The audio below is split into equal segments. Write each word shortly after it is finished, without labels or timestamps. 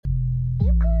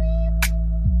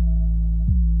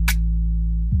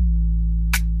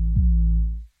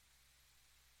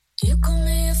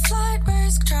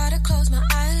brisk, try to close my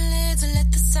eyelids and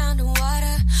let the sound of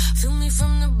water fill me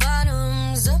from the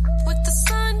bottoms up with the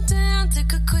sun down.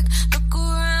 Take a quick look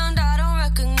around, I don't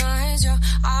recognize your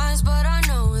eyes, but I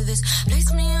know this.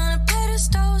 Place me on a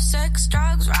pedestal, sex,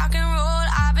 drugs, rock and roll.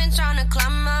 I've been trying to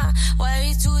climb my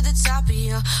way to the top of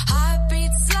your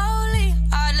heartbeat slowly,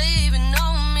 hardly even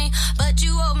know me, but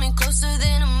you hold me closer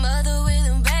than a mother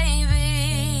with a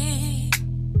baby.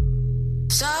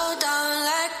 So don't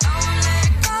let it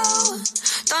go,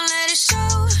 don't let it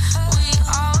show. We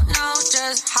all know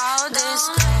just how this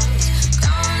goes.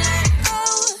 Don't let it go,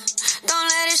 don't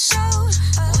let it show.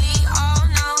 We all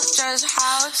know just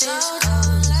how this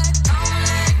goes. Don't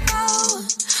let it go,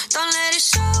 don't let it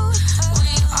show.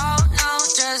 We all know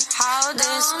just how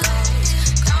this goes.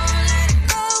 Don't let it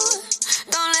go,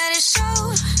 don't let it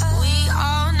show. We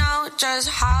all know just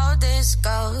how this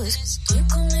goes. You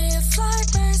call me a flight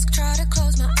risk, try to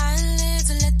close my eyelids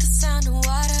and let the sound of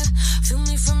water fill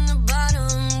me from the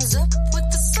bottoms up with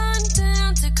the sun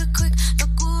down. Take a quick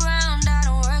look around, I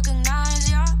don't recognize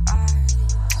your eyes.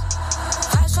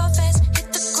 Flash for fast,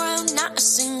 hit the ground, not a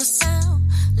single sound.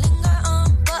 Linger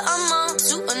on, but I'm on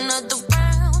to another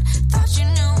round. Thought you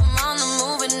knew I'm on the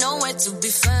move and nowhere to be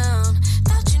found.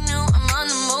 Thought you knew I'm on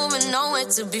the move and nowhere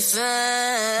to be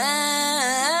found.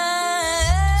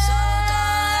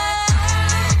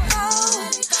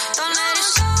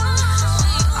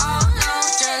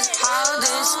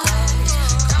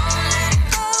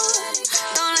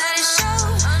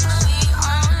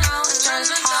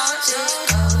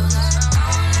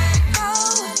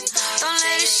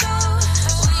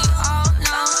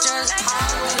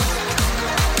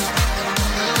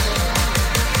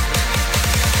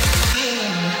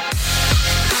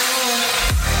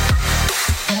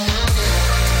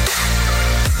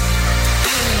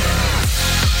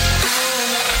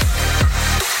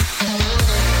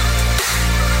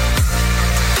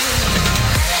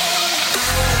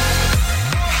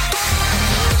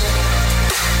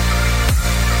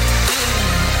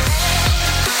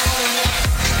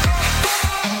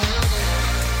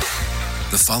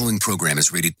 The following program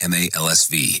is rated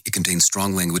MALSV. It contains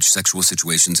strong language, sexual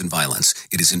situations, and violence.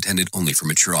 It is intended only for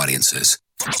mature audiences.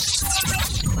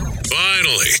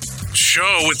 Finally,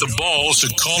 show with the balls to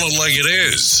call it like it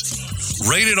is.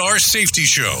 Rated R Safety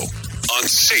Show on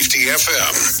Safety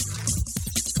FM.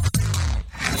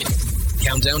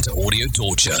 Countdown to audio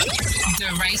torture.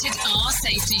 The Rated R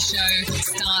Safety Show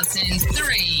starts in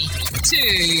 3,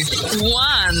 2,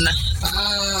 1.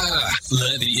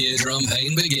 Let the eardrum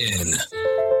pain begin.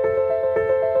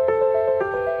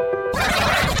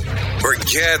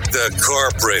 Forget the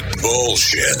corporate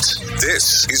bullshit.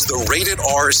 This is the Rated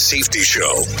R Safety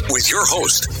Show with your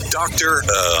host, Dr.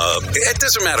 It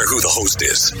doesn't matter who the host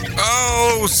is.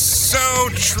 Oh, so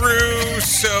true,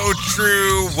 so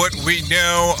true. What we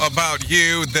know about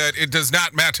you, that it does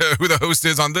not matter who the host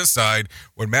is on this side.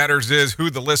 What matters is who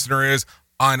the listener is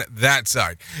on that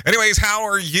side. Anyways, how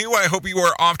are you? I hope you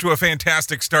are off to a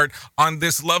fantastic start on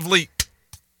this lovely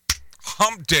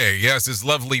hump day. Yes, this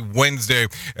lovely Wednesday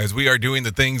as we are doing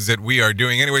the things that we are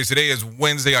doing. Anyways, today is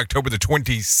Wednesday, October the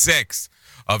 26th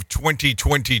of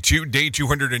 2022, day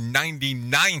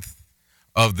 299th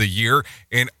of the year,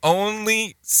 and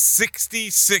only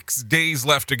 66 days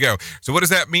left to go. So what does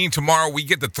that mean? Tomorrow we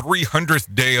get the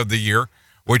 300th day of the year,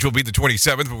 which will be the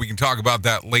 27th, but we can talk about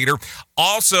that later.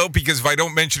 Also, because if I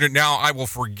don't mention it now, I will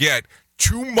forget.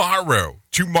 Tomorrow,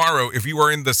 if you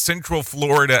are in the Central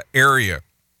Florida area,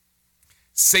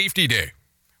 Safety Day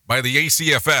by the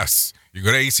ACFS. You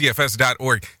go to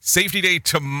acfs.org. Safety Day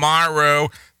tomorrow.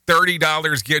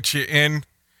 $30 gets you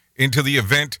into the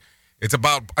event. It's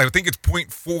about, I think it's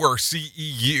 0.4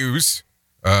 CEUs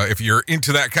if you're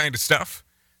into that kind of stuff.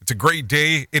 It's a great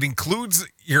day. It includes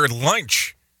your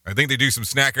lunch. I think they do some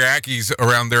snacker-ackies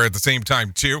around there at the same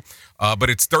time, too. But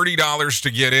it's $30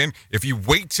 to get in. If you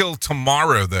wait till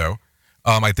tomorrow, though,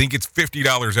 I think it's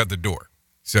 $50 at the door.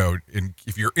 So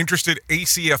if you're interested,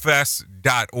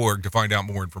 acfs.org to find out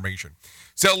more information.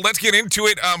 So let's get into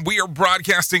it. We are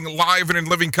broadcasting live and in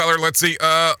living color. Let's see.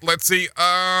 Yeah,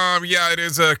 it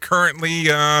is currently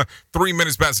 3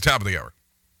 minutes past the top of the hour.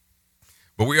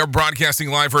 But we are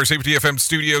broadcasting live for our Safety FM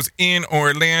studios in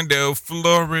Orlando,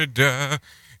 Florida,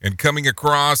 and coming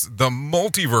across the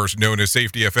multiverse known as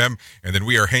Safety FM. And then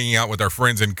we are hanging out with our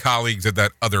friends and colleagues at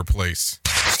that other place.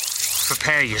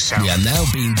 Prepare yourself. We are now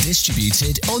being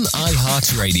distributed on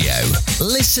iHeartRadio.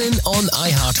 Listen on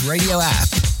iHeartRadio app.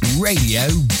 Radio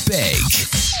Big.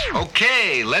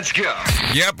 Okay, let's go.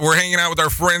 Yep, we're hanging out with our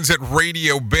friends at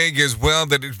Radio Big as well,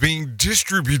 that is being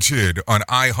distributed on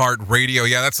iHeartRadio.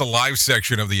 Yeah, that's the live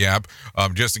section of the app,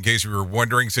 just in case you were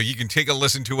wondering. So you can take a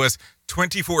listen to us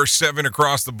 24/7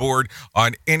 across the board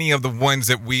on any of the ones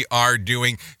that we are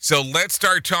doing. So let's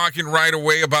start talking right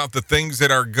away about the things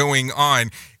that are going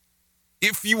on.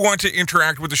 If you want to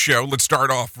interact with the show, let's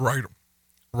start off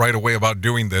right away about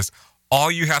doing this. All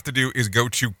you have to do is go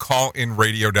to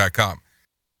callinradio.com.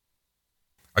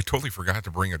 I totally forgot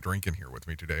to bring a drink in here with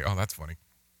me today. Oh, that's funny.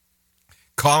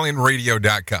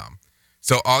 Callinradio.com.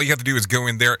 So all you have to do is go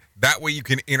in there. That way you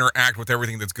can interact with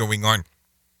everything that's going on.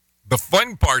 The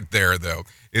fun part there, though,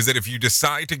 is that if you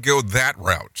decide to go that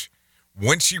route,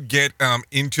 once you get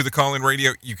into the call-in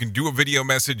radio, you can do a video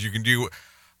message, you can do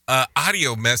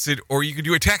audio message, or you can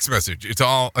do a text message. It's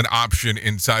all an option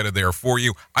inside of there for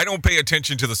you. I don't pay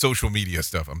attention to the social media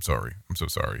stuff. I'm sorry. I'm so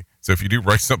sorry. So if you do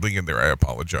write something in there, I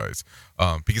apologize.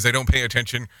 Because I don't pay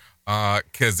attention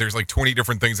because there's like 20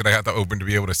 different things that I have to open to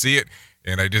be able to see it,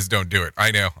 and I just don't do it.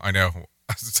 I know. I'm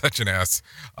such an ass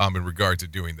in regard to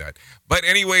doing that. But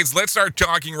anyways, let's start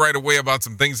talking right away about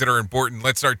some things that are important.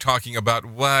 Let's start talking about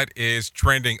what is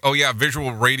trending. Oh, yeah,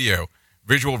 visual radio.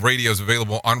 Visual radio is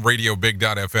available on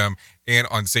radiobig.fm and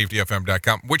on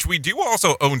safetyfm.com, which we do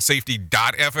also own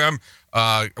safety.fm,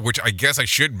 which I guess I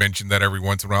should mention that every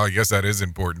once in a while. I guess that is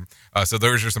important. So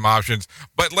those are some options.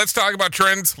 But let's talk about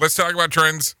trends.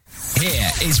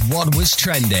 Here is what was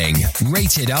trending.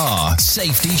 Rated R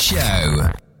Safety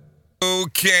Show.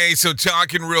 Okay, so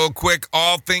talking real quick,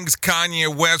 all things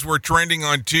Kanye West were trending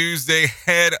on Tuesday,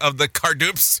 head of the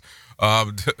Kardashians.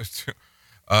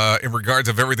 In regards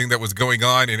of everything that was going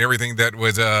on and everything that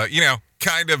was,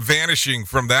 kind of vanishing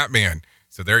from that man.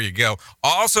 So there you go.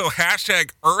 Also,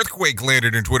 hashtag earthquake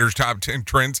landed in Twitter's top 10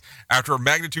 trends after a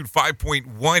magnitude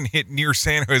 5.1 hit near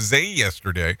San Jose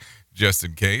yesterday, just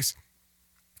in case.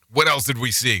 What else did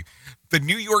we see? The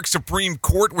New York Supreme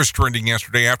Court was trending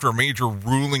yesterday after a major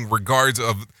ruling regards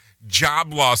of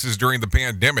job losses during the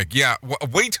pandemic. Yeah,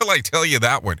 wait till I tell you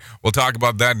that one. We'll talk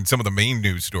about that in some of the main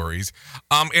news stories.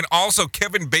 And also,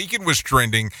 Kevin Bacon was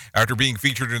trending after being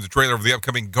featured in the trailer of the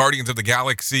upcoming Guardians of the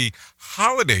Galaxy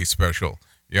holiday special.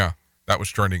 Yeah, that was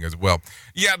trending as well.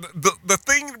 Yeah, the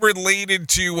thing related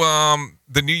to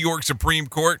the New York Supreme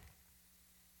Court,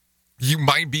 you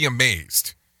might be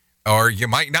amazed, or you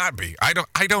might not be. I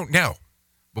don't know,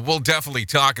 but we'll definitely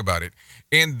talk about it.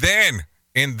 And then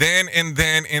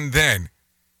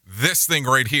this thing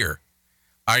right here.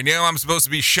 I know I'm supposed to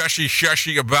be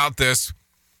shushy about this,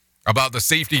 about the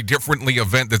Safety Differently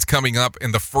event that's coming up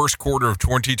in the first quarter of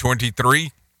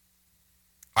 2023.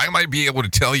 I might be able to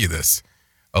tell you this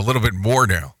a little bit more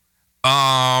now.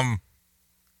 I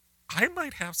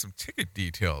might have some ticket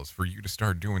details for you to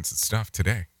start doing some stuff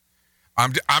today.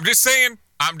 I'm just saying,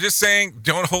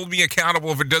 don't hold me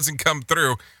accountable if it doesn't come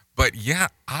through. But yeah,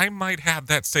 I might have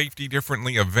that Safety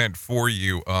Differently event for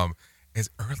you as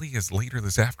early as later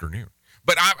this afternoon.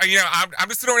 But I'm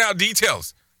just throwing out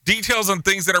details on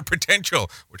things that are potential,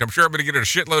 which I'm sure I'm going to get in a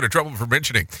shitload of trouble for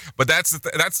mentioning. But that's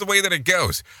the way that it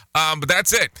goes. But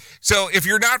that's it. So if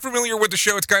you're not familiar with the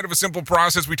show, it's kind of a simple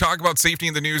process. We talk about safety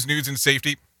in the news and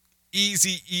safety.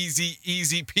 Easy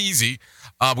peasy.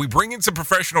 We bring in some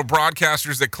professional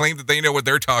broadcasters that claim that they know what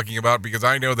they're talking about, because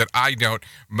I know that I don't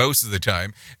most of the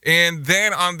time. And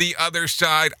then on the other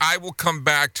side, I will come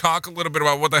back, talk a little bit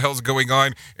about what the hell's going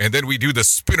on, and then we do the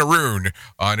spinaroon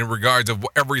in regards of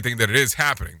everything that it is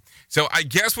happening. So I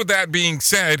guess with that being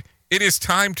said, it is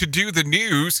time to do the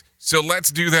news. So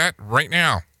let's do that right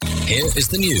now. Here is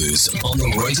the news on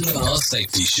the Rated R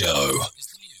Safety Show.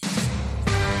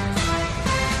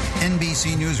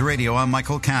 NBC News Radio, I'm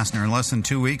Michael Kastner. In less than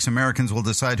 2 weeks, Americans will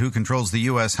decide who controls the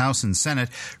U.S. House and Senate.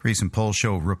 Recent polls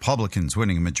show Republicans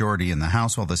winning a majority in the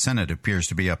House, while the Senate appears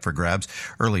to be up for grabs.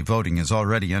 Early voting is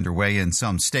already underway in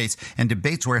some states, and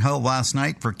debates were held last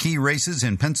night for key races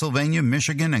in Pennsylvania,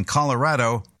 Michigan, and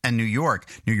Colorado, and New York.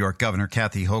 New York Governor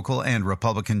Kathy Hochul and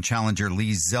Republican challenger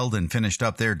Lee Zeldin finished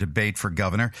up their debate for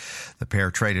governor. The pair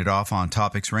traded off on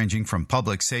topics ranging from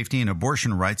public safety and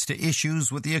abortion rights to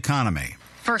issues with the economy.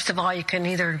 First of all, you can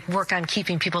either work on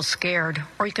keeping people scared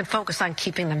or you can focus on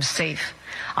keeping them safe.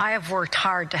 I have worked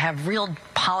hard to have real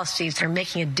policies that are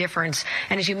making a difference.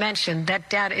 And as you mentioned,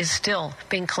 that data is still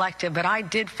being collected. But I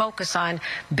did focus on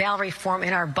bail reform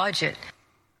in our budget.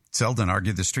 Zeldin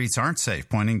argued the streets aren't safe,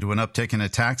 pointing to an uptick in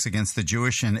attacks against the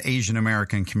Jewish and Asian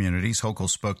American communities. Hochul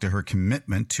spoke to her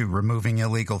commitment to removing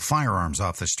illegal firearms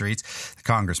off the streets. The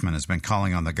congressman has been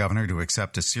calling on the governor to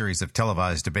accept a series of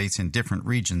televised debates in different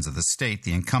regions of the state.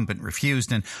 The incumbent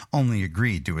refused and only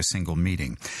agreed to a single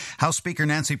meeting. House Speaker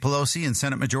Nancy Pelosi and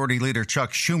Senate Majority Leader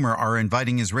Chuck Schumer are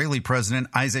inviting Israeli President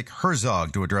Isaac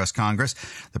Herzog to address Congress.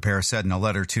 The pair said in a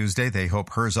letter Tuesday they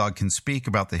hope Herzog can speak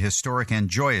about the historic and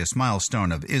joyous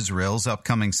milestone of Israel's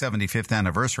upcoming 75th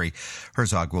anniversary.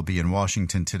 Herzog will be in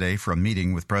Washington today for a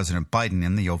meeting with President Biden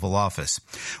in the Oval Office.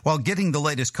 While getting the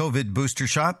latest COVID booster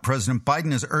shot, President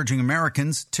Biden is urging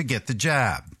Americans to get the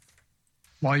jab.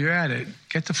 While you're at it,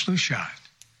 get the flu shot.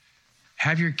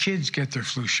 Have your kids get their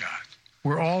flu shot.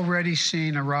 We're already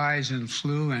seeing a rise in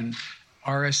flu and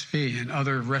RSV and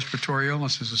other respiratory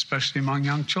illnesses, especially among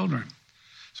young children.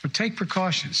 So take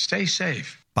precautions. Stay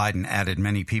safe. Biden added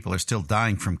many people are still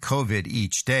dying from COVID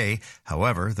each day.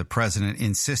 However, the president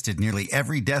insisted nearly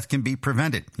every death can be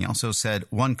prevented. He also said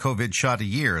one COVID shot a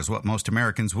year is what most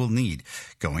Americans will need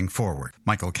going forward.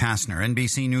 Michael Kastner,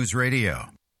 NBC News Radio.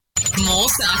 More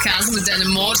sarcasm than a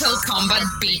Mortal Kombat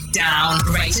beatdown.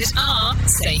 Rated R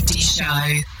Safety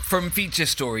Show. From Feature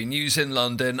Story News in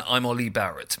London, I'm Ollie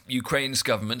Barrett. Ukraine's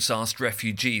government's asked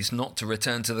refugees not to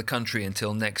return to the country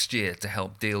until next year to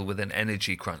help deal with an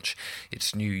energy crunch.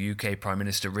 It's new UK Prime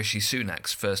Minister Rishi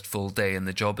Sunak's first full day in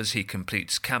the job as he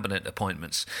completes cabinet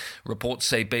appointments. Reports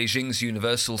say Beijing's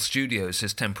Universal Studios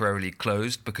has temporarily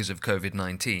closed because of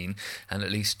COVID-19, and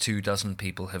at least 24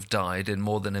 people have died and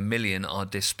more than 1 million are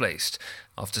displaced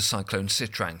after Cyclone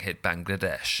Sitrang hit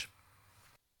Bangladesh.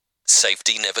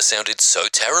 Safety never sounded so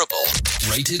terrible.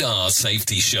 Rated R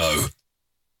Safety Show.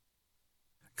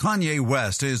 Kanye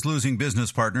West is losing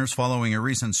business partners following a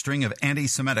recent string of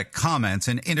anti-Semitic comments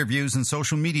in interviews and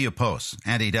social media posts.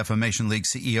 Anti-Defamation League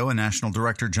CEO and National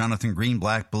Director Jonathan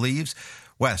Greenblatt believes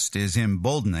West is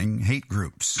emboldening hate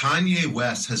groups. Kanye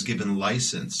West has given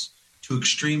license to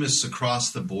extremists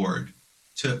across the board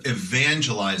to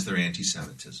evangelize their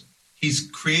anti-Semitism.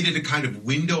 He's created a kind of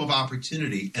window of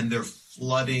opportunity, and they're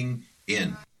flooding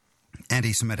in.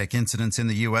 Anti-Semitic incidents in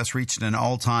the U.S. reached an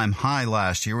all-time high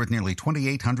last year with nearly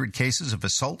 2,800 cases of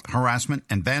assault, harassment,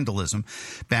 and vandalism.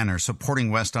 Banners supporting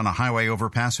West on a highway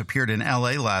overpass appeared in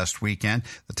L.A. last weekend.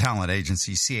 The talent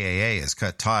agency CAA has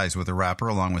cut ties with the rapper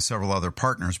along with several other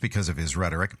partners because of his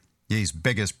rhetoric. Ye's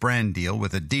biggest brand deal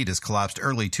with Adidas collapsed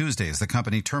early Tuesday as the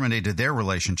company terminated their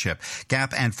relationship.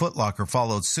 Gap and Foot Locker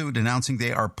followed suit, announcing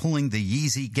they are pulling the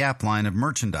Yeezy Gap line of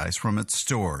merchandise from its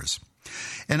stores.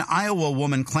 An Iowa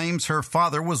woman claims her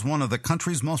father was one of the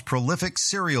country's most prolific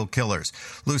serial killers.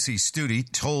 Lucy Studi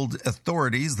told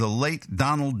authorities the late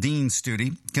Donald Dean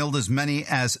Studi killed as many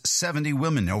as 70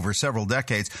 women over several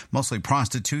decades, mostly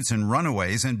prostitutes and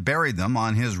runaways, and buried them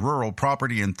on his rural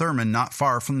property in Thurman, not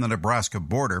far from the Nebraska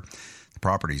border.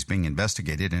 Property is being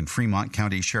investigated, and Fremont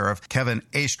County Sheriff Kevin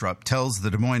Astrup tells the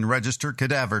Des Moines Register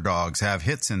cadaver dogs have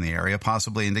hits in the area,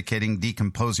 possibly indicating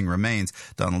decomposing remains.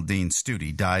 Donald Dean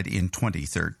Studi died in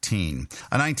 2013.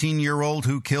 A 19-year-old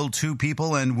who killed 2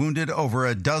 people and wounded over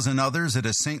a dozen others at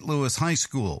a St. Louis high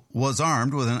school was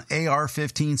armed with an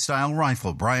AR-15 style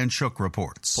rifle. Brian Shook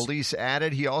reports. Police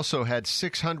added he also had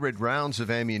 600 rounds of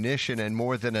ammunition and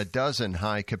more than a dozen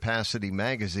high-capacity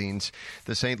magazines.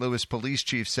 The St. Louis police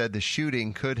chief said the shooting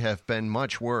could have been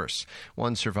much worse.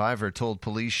 One survivor told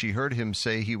police she heard him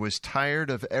say he was tired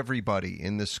of everybody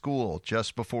in the school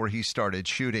just before he started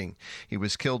shooting. He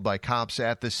was killed by cops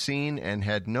at the scene and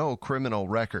had no criminal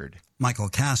record. Michael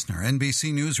Kastner,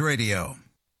 NBC News Radio.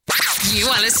 You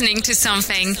are listening to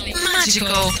something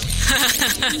magical.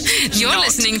 You're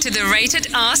listening to the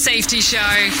Rated R Safety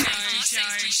Show.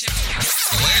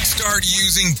 Let's start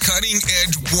using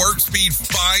cutting-edge warp speed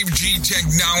 5G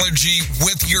technology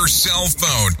with your cell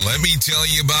phone. Let me tell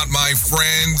you about my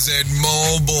friends at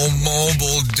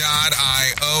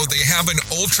mobilemobile.io. They have an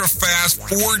ultra-fast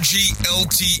 4G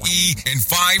LTE and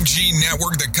 5G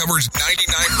network that covers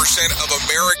 99% of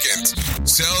Americans.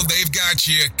 So they've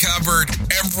got you covered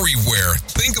everywhere.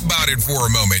 Think about it for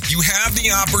a moment. You have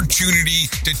the opportunity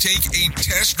to take a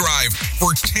test drive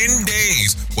for 10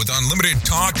 days with unlimited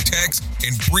talk, text,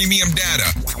 and premium data.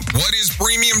 What is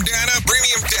premium data?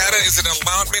 Premium data is an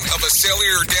allotment of a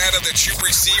cellular data that you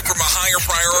receive from a higher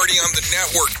priority on the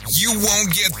network. You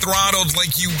won't get throttled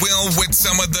like you will with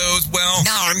some of those, well,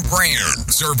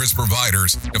 non-brand service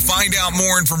providers. To find out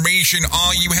more information,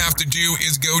 all you have to do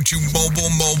is go to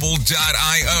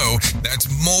mobilemobile.io. That's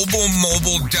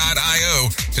mobilemobile.io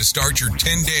to start your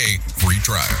 10-day free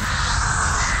trial.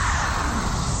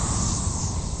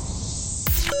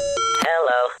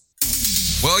 Hello.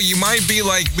 Well, you might be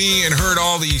like me and heard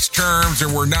all these terms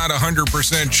and were not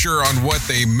 100% sure on what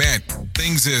they meant.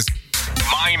 Things is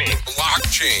mining,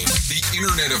 blockchain, the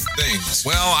Internet of Things.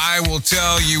 Well, I will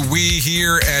tell you, we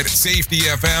here at Safety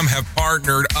FM have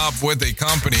partnered up with a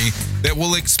company that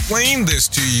will explain this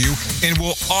to you and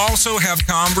will also have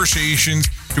conversations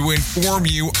to inform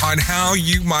you on how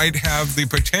you might have the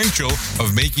potential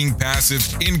of making passive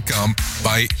income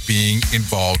by being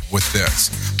involved with this.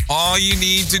 All you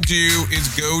need to do is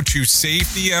go to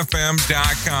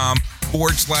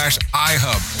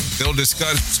safetyfm.com/iHub. They'll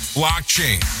discuss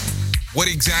blockchain. What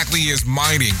exactly is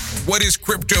mining? What is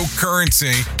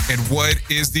cryptocurrency? And what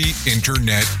is the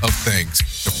Internet of Things?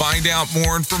 To find out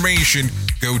more information,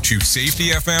 go to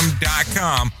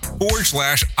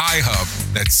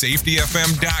safetyfm.com/iHub. That's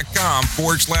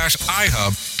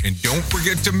safetyfm.com/iHub. And don't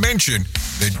forget to mention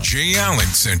that Jay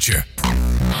Allen sent you.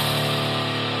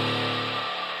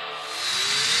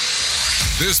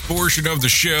 This portion of the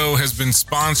show has been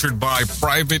sponsored by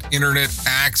Private Internet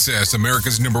Access,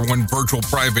 America's #1 virtual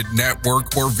private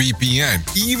network, or VPN.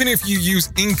 Even if you use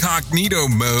incognito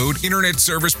mode, internet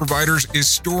service providers is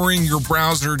storing your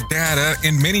browser data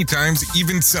and many times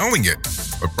even selling it.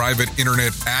 But Private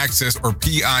Internet Access, or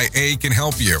PIA, can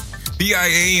help you.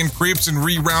 PIA encrypts and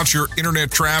reroutes your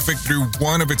internet traffic through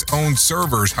one of its own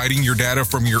servers, hiding your data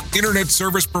from your internet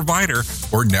service provider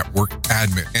or network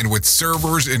admin. And with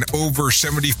servers in over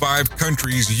 75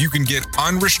 countries, you can get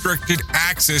unrestricted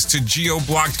access to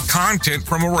geo-blocked content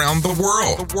from around the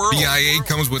world. PIA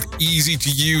comes with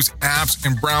easy-to-use apps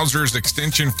and browsers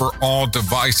extension for all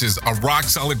devices, a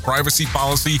rock-solid privacy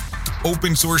policy,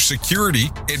 open source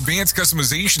security, advanced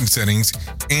customization settings,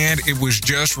 and it was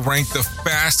just ranked the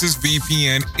fastest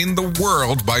VPN in the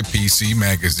world by PC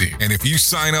Magazine. And if you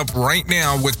sign up right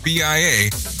now with PIA,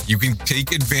 you can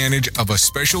take advantage of a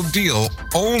special deal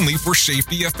only for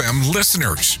Safety FM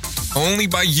listeners. Only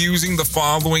by using the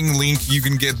following link, you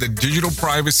can get the digital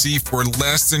privacy for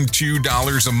less than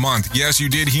 $2 a month. Yes, you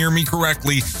did hear me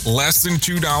correctly, less than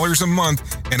 $2 a month,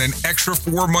 and an extra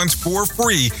 4 months for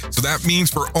free. So that means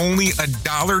for only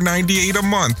 $1.98 a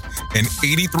month and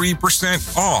 83%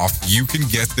 off, you can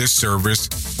get this service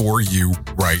for you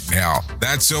right now.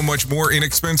 That's so much more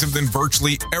inexpensive than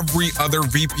virtually every other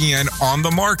VPN on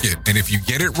the market. And if you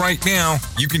get it right now,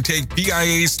 you can take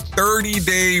PIA's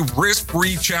 30-day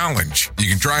risk-free challenge. You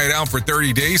can try it out for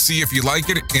 30 days, see if you like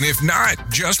it, and if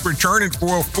not, just return it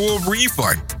for a full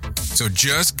refund. So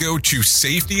just go to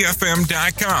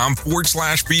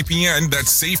safetyfm.com/VPN.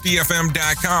 That's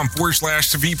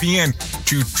safetyfm.com/VPN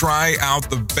to try out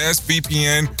the best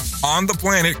VPN on the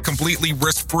planet completely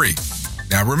risk-free.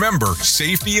 Now remember,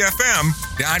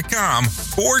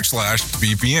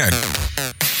 safetyfm.com/VPN.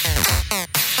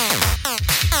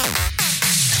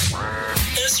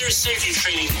 Is your safety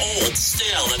training old,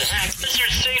 stale, and hacked? Is your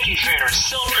safety trainer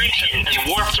still preaching a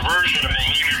warped version of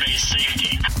behavior-based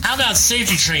safety? How about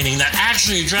safety training that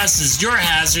actually addresses your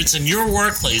hazards in your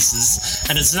workplaces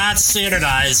and is not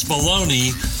standardized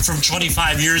baloney from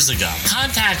 25 years ago?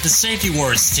 Contact the Safety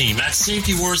Wars team at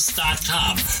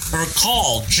safetywars.com or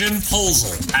call Jim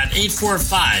Posel at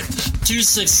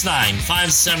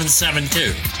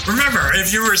 845-269-5772. Remember,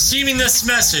 if you're receiving this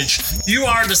message, you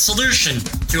are the solution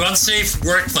to unsafe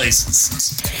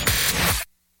workplaces.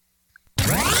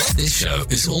 This show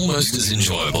is almost as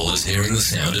enjoyable as hearing the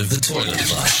sound of the toilet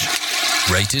flush.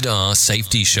 Rated R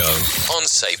Safety Show on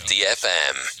Safety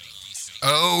FM.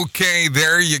 Okay,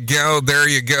 there you go.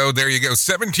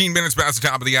 17 minutes past the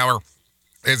top of the hour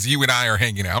as you and I are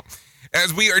hanging out,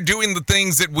 as we are doing the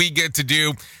things that we get to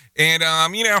do. And,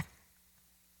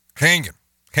 hanging,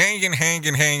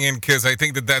 because I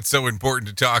think that that's so important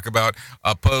to talk about,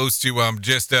 opposed to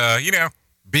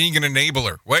being an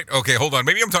enabler. Wait, okay, hold on.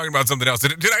 Maybe I'm talking about something else.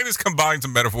 Did I just combine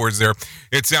some metaphors there?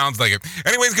 It sounds like it.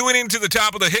 Anyways, going into the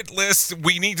top of the hit list,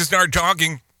 we need to start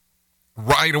talking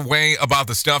right away about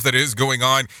the stuff that is going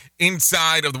on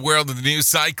inside of the world of the news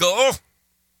cycle.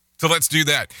 So let's do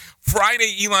that.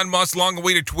 Friday, Elon Musk's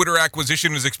long-awaited Twitter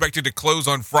acquisition is expected to close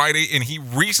on Friday, and he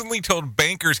recently told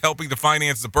bankers helping to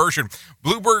finance the purchase.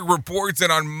 Bloomberg reports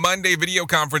that on Monday video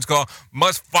conference call,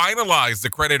 Musk finalized the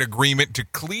credit agreement to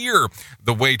clear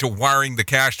the way to wiring the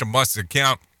cash to Musk's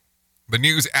account. The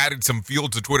news added some fuel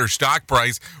to Twitter's stock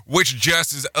price, which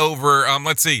just is over,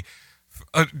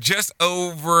 just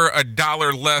over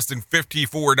 $1 less than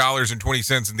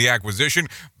 $54.20 in the acquisition.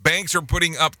 Banks are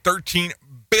putting up $13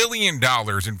 billion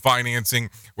in financing,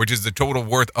 which is the total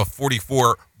worth of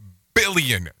 $44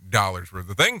 billion worth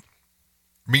of thing.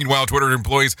 Meanwhile, Twitter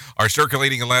employees are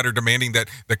circulating a letter demanding that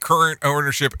the current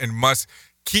ownership and Musk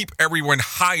keep everyone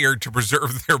hired to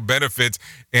preserve their benefits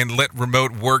and let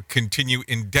remote work continue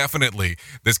indefinitely.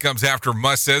 This comes after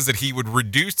Musk says that he would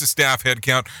reduce the staff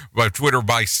headcount by Twitter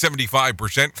by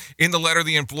 75%. In the letter,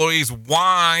 the employees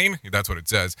whine, that's what it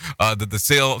says, that the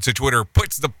sale to Twitter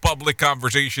puts the public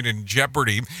conversation in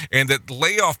jeopardy and that the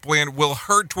layoff plan will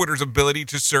hurt Twitter's ability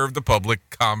to serve the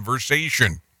public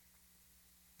conversation.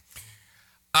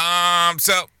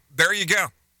 So there you go.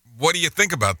 What do you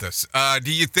think about this?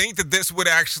 Do you think that this would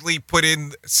actually put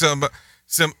in some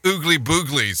oogly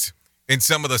booglies in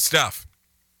some of the stuff?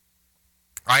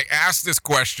 I ask this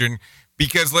question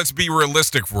because let's be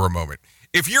realistic for a moment.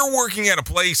 If you're working at a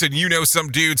place and you know some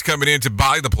dude's coming in to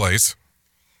buy the place,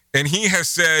 and he has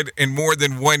said in more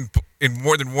than one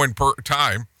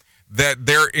time that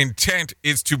their intent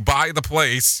is to buy the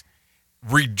place,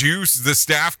 reduce the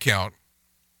staff count,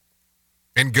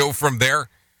 and go from there,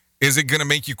 is it going to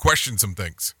make you question some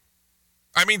things?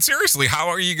 I mean, seriously, how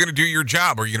are you going to do your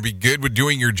job? Are you going to be good with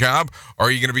doing your job? Or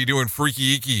are you going to be doing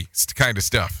freaky icky kind of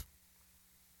stuff?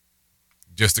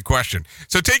 Just a question.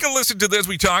 So take a listen to this.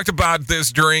 We talked about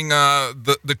this during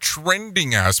the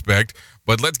trending aspect,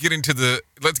 but let's get into the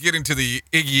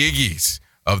iggy iggies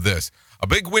of this. A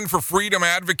big win for freedom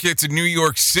advocates in New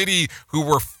York City who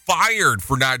were fired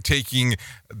for not taking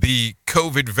the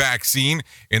COVID vaccine.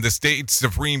 And the state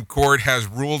Supreme Court has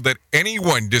ruled that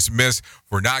anyone dismissed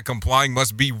for not complying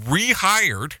must be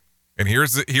rehired. And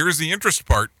here's the interest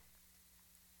part,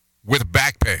 with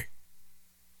back pay.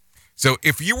 So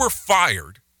if you were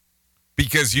fired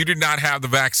because you did not have the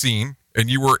vaccine and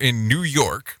you were in New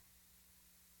York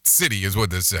City is what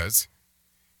this says,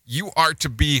 you are to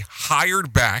be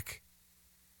hired back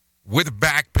with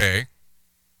back pay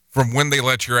from when they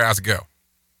let your ass go.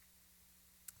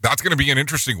 That's going to be an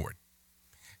interesting one.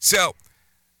 So,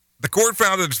 the court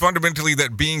found that it's fundamentally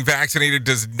that being vaccinated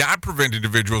does not prevent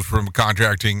individuals from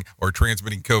contracting or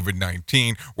transmitting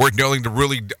COVID-19. Worth noting, the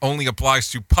ruling only applies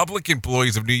to public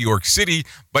employees of New York City,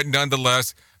 but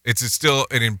nonetheless, it's still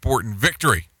an important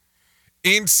victory.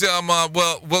 In some,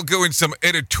 we'll go in some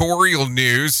editorial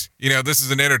news. You know, this is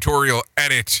an editorial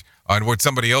edit on what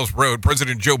somebody else wrote.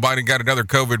 President Joe Biden got another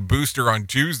COVID booster on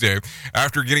Tuesday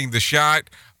after getting the shot.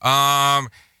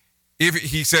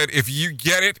 He said, if you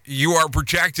get it, you are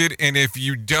protected, and if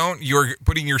you don't, you're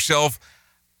putting yourself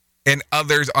and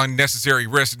others on necessary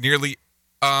risk. He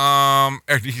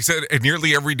said,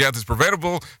 nearly every death is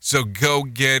preventable, so go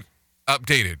get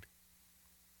updated.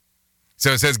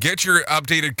 So it says, get your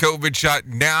updated COVID shot.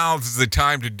 Now is the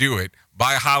time to do it.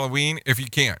 By Halloween, if you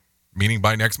can't, meaning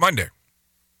by next Monday.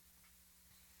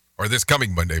 Or this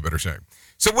coming Monday, better say.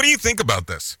 So what do you think about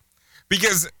this?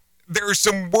 Because there are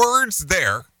some words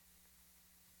there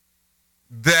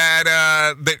that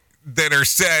are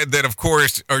said that, of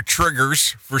course, are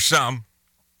triggers for some,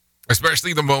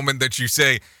 especially the moment that you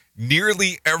say,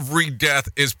 nearly every death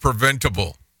is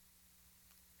preventable.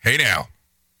 Hey, now.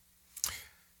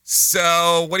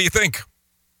 So what do you think?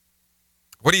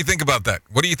 What do you think about that?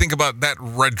 What do you think about that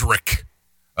rhetoric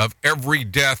of every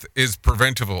death is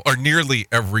preventable, or nearly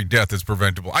every death is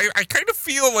preventable? I kind of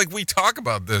feel like we talk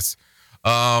about this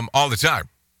all the time,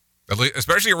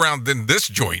 especially around this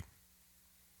joint.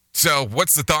 So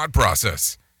what's the thought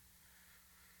process?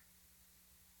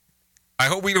 I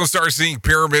hope we don't start seeing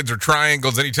pyramids or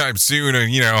triangles anytime soon,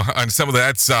 and on some of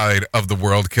that side of the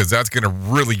world, because that's going to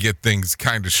really get things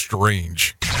kind of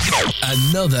strange.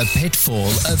 Another pitfall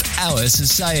of our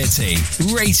society.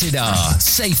 Rated R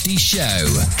Safety Show.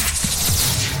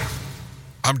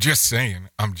 I'm just saying.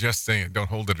 Don't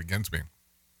hold it against me.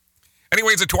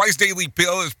 Anyways, a twice-daily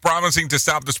pill is promising to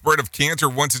stop the spread of cancer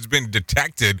once it's been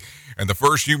detected, and the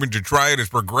first human to try it is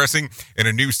progressing, and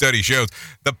a new study shows.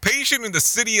 The patient in the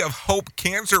City of Hope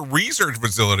Cancer Research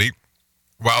Facility,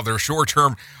 while their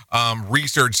short-term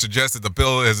research suggests that the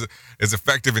pill is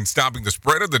effective in stopping the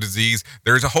spread of the disease,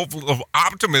 there's a hope of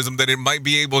optimism that it might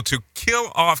be able to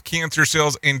kill off cancer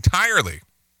cells entirely.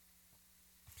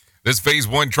 This phase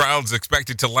 1 trial is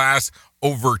expected to last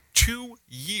over 2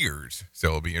 years, so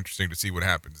it'll be interesting to see what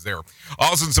happens there.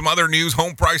 Also, in some other news,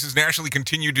 home prices nationally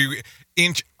continue to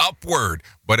inch upward,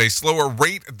 but a slower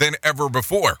rate than ever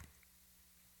before.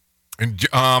 And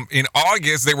in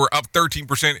August, they were up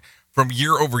 13% from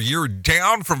year over year,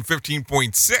 down from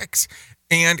 15.6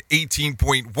 and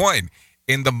 18.1.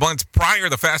 In the months prior,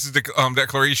 the fastest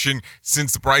declaration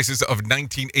since the prices of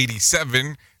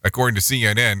 1987, according to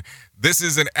CNN. This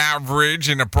is an average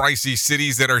in the pricey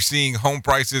cities that are seeing home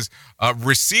prices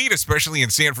recede, especially in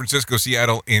San Francisco,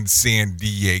 Seattle, and San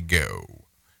Diego.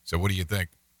 So what do you think?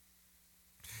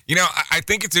 I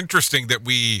think it's interesting that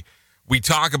we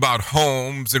talk about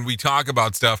homes and we talk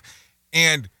about stuff,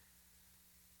 and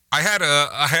I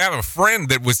have a friend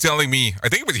that was telling me, I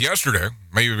think it was yesterday,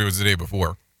 maybe it was the day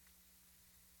before,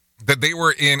 that they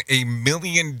were in a $1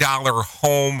 million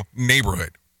home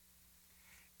neighborhood.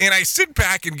 And I sit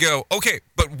back and go, okay,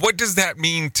 but what does that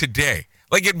mean today?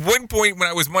 Like at one point when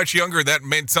I was much younger, that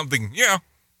meant something,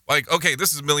 like, okay,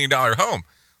 this is $1 million home.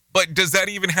 But does that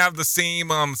even have the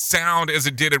same sound as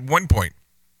it did at one point?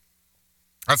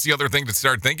 That's the other thing to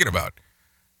start thinking about.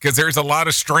 Because there's a lot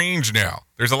of strange now.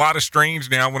 There's a lot of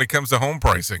strange now when it comes to home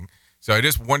pricing. So I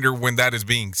just wonder when that is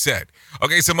being said.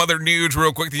 Okay, some other news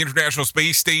real quick. The International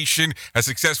Space Station has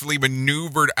successfully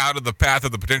maneuvered out of the path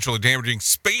of the potentially damaging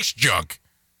space junk.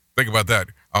 Think about that.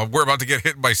 We're about to get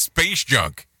hit by space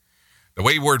junk. The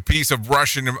wayward piece of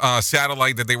Russian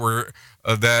satellite that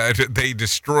they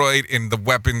destroyed in the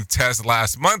weapons test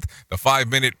last month, the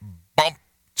 5-minute bump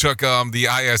took the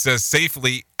ISS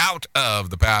safely out of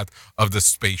the path of the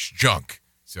space junk.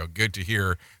 So good to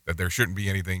hear that there shouldn't be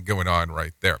anything going on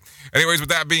right there. Anyways, with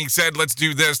that being said, let's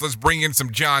do this. Let's bring in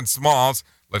some John Smalls.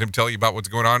 Let him tell you about what's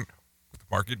going on with the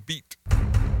Market Beat.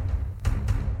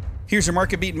 Here's your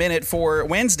Market Beat Minute for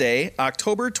Wednesday,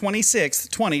 October 26th,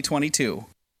 2022.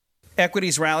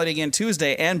 Equities rallied again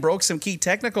Tuesday and broke some key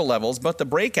technical levels, but the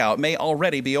breakout may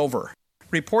already be over.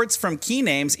 Reports from key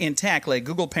names in tech like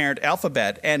Google parent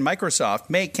Alphabet and Microsoft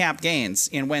may cap gains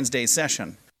in Wednesday's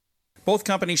session. Both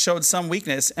companies showed some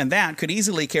weakness, and that could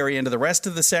easily carry into the rest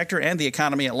of the sector and the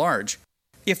economy at large.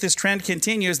 If this trend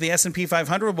continues, the S&P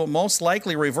 500 will most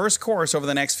likely reverse course over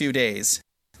the next few days.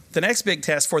 The next big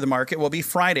test for the market will be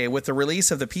Friday with the release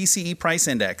of the PCE price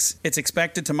index. It's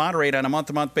expected to moderate on a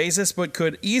month-to-month basis, but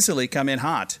could easily come in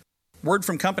hot. Word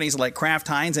from companies like Kraft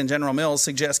Heinz and General Mills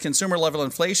suggests consumer-level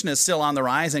inflation is still on the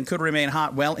rise and could remain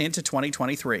hot well into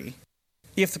 2023.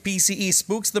 If the PCE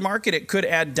spooks the market, it could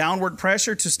add downward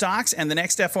pressure to stocks, and the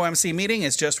next FOMC meeting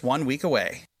is just 1 week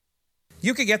away.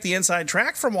 You can get the inside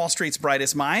track from Wall Street's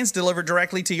brightest minds delivered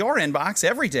directly to your inbox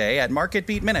every day at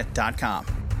MarketBeatMinute.com.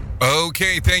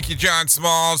 Okay, thank you, John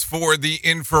Smalls, for the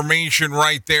information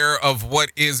right there of what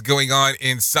is going on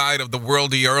inside of the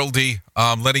worldy-earldy,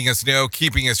 letting us know,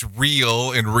 keeping us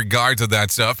real in regards to that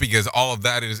stuff, because all of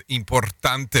that is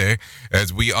importante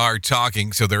as we are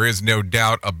talking, so there is no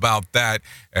doubt about that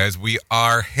as we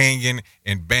are hanging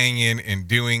and banging and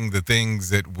doing the things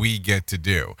that we get to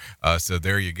do. So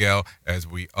there you go, as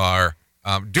we are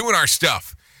doing our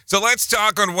stuff. So let's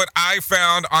talk on what I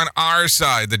found on our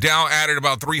side. The Dow added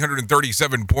about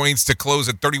 337 points to close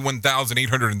at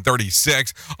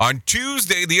 31,836. On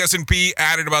Tuesday, the S&P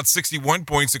added about 61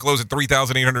 points to close at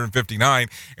 3,859.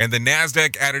 And the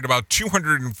NASDAQ added about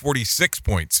 246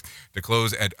 points to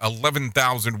close at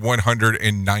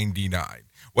 11,199.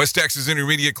 West Texas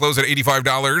Intermediate closed at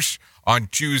 $85 on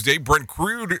Tuesday. Brent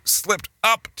crude slipped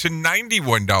up to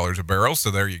 $91 a barrel. So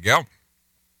there you go.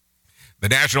 The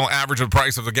national average of the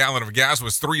price of a gallon of gas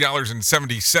was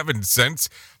 $3.77.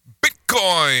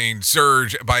 Bitcoin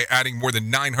surged by adding more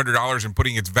than $900 and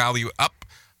putting its value up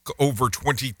over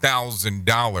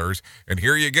 $20,000. And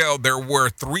here you go. There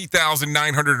were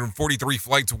 3,943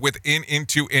 flights within,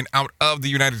 into, and out of the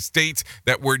United States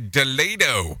that were delayed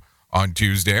on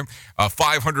Tuesday.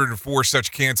 504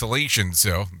 such cancellations.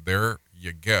 So there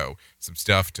you go. Some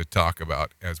stuff to talk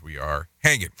about as we are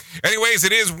hanging. Anyways,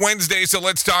 it is Wednesday, so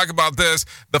let's talk about this.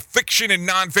 The fiction and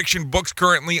nonfiction books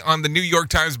currently on the New York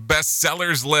Times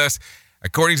bestsellers list.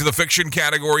 According to the fiction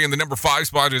category, in the number 5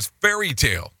 spot is Fairy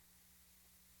Tale.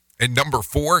 At number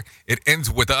 4, It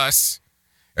Ends With Us.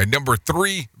 At number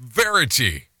 3,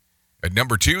 Verity. At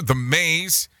number 2, The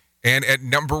Maze. And at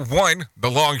number 1, The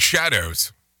Long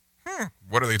Shadows.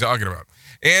 What are they talking about?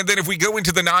 And then if we go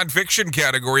into the nonfiction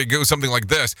category, it goes something like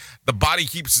this. The Body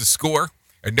Keeps the Score.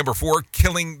 At number 4,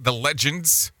 Killing the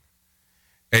Legends.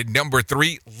 At number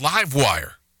 3,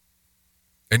 Livewire.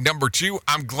 At number 2,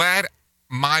 I'm Glad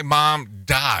My Mom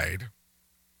Died.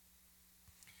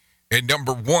 At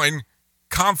number 1,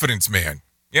 Confidence Man.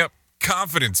 Yep,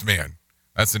 Confidence Man.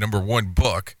 That's the number 1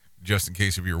 book, just in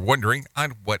case if you're wondering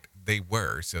on what they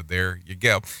were. So there you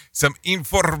go. Some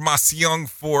information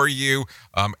for you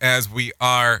as we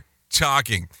are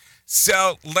talking.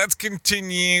 So let's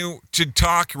continue to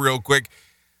talk real quick.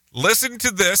 Listen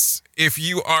to this. If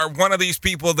you are one of these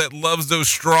people that loves those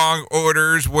strong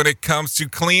orders when it comes to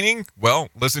cleaning, well,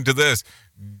 listen to this.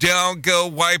 Don't go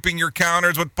wiping your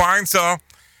counters with Pine Sol.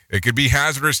 It could be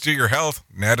hazardous to your health.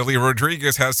 Natalie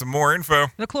Rodriguez has some more info.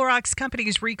 The Clorox company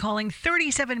is recalling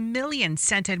 37 million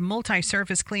scented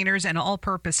multi-surface cleaners and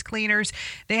all-purpose cleaners.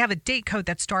 They have a date code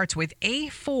that starts with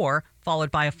A4,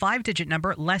 followed by a 5-digit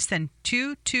number less than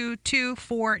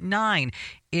 22249.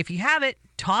 If you have it,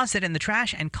 toss it in the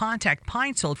trash and contact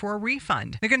Pine-Sol for a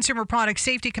refund. The Consumer Product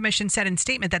Safety Commission said in a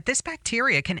statement that this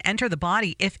bacteria can enter the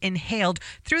body if inhaled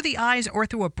through the eyes or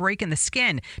through a break in the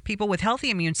skin. People with healthy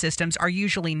immune systems are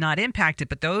usually not impacted,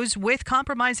 but those with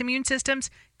compromised immune systems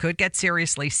could get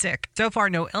seriously sick. So far,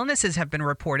 no illnesses have been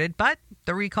reported, but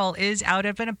the recall is out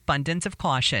of an abundance of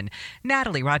caution.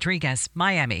 Natalie Rodriguez,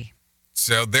 Miami.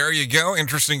 So there you go.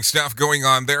 Interesting stuff going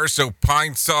on there. So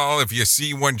Pine-Sol, if you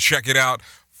see one, check it out.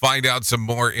 Find out some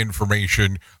more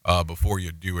information before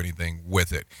you do anything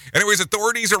with it. Anyways,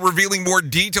 authorities are revealing more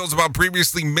details about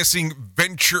previously missing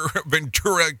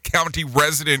Ventura County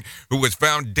resident who was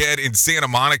found dead in Santa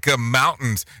Monica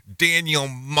Mountains. Daniel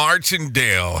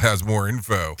Martindale has more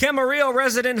info. Camarillo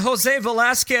resident Jose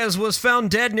Velasquez was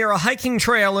found dead near a hiking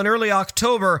trail in early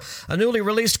October. A newly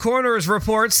released coroner's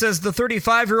report says the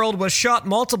 35-year-old was shot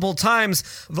multiple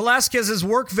times. Velasquez's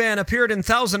work van appeared in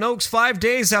Thousand Oaks 5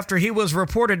 days after he was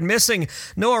reported missing.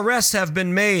 No arrests have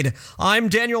been made. I'm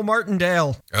Daniel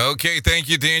Martindale. Okay, thank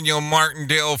you, Daniel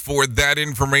Martindale, for that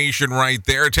information right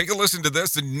there. Take a listen to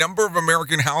this. The number of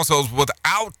American households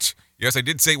without, yes, I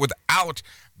did say without,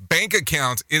 bank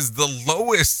accounts is the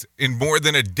lowest in more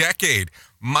than a decade.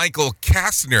 Michael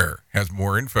Kastner has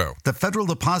more info. The Federal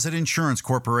Deposit Insurance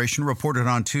Corporation reported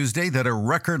on Tuesday that a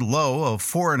record low of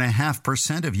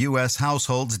 4.5% of U.S.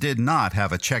 households did not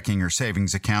have a checking or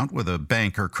savings account with a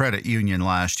bank or credit union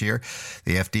last year.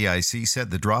 The FDIC said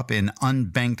the drop in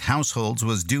unbanked households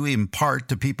was due in part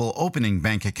to people opening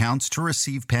bank accounts to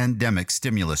receive pandemic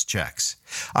stimulus checks.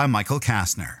 I'm Michael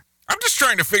Kastner. I'm just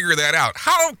trying to figure that out.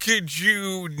 How could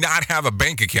you not have a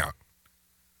bank account?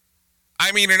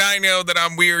 I mean, and I know that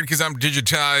I'm weird because I'm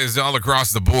digitized all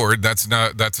across the board. That's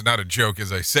not a joke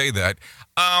as I say that.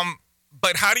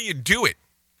 But how do you do it?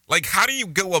 Like, how do you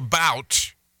go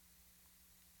about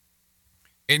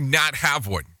and not have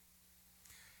one?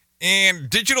 And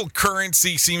digital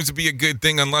currency seems to be a good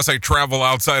thing unless I travel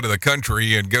outside of the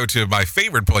country and go to my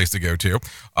favorite place to go to.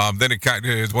 Then it kind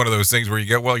of is one of those things where you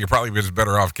go, well, you're probably just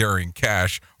better off carrying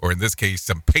cash, or in this case,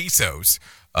 some pesos,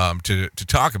 to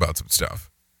talk about some stuff.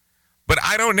 But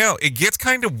I don't know. It gets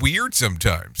kind of weird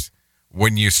sometimes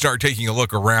when you start taking a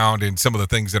look around and some of the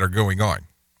things that are going on.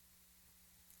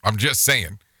 I'm just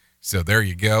saying. So there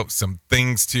you go. Some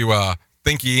things to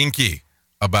thinky-inky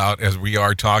about as we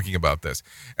are talking about this.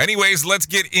 Anyways, let's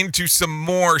get into some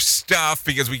more stuff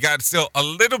because we got still a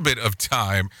little bit of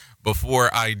time before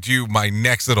I do my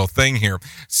next little thing here.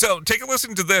 So take a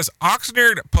listen to this.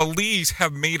 Oxnard police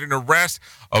have made an arrest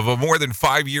of more than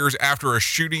 5 years after a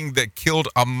shooting that killed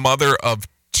a mother of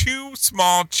 2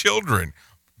 small children.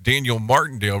 Daniel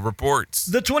Martindale reports.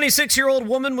 The 26-year-old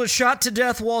woman was shot to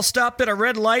death while stopped at a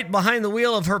red light behind the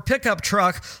wheel of her pickup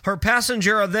truck. Her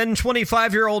passenger, a then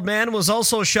 25-year-old man, was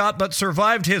also shot but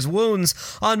survived his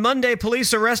wounds. On Monday,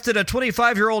 police arrested a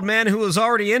 25-year-old man who was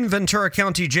already in Ventura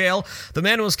County Jail. The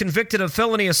man was convicted of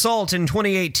felony assault in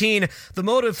 2018. The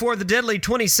motive for the deadly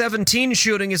 2017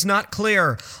 shooting is not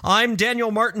clear. I'm Daniel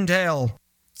Martindale.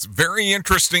 Very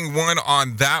interesting one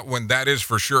on that one, that is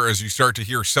for sure, as you start to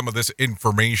hear some of this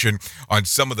information on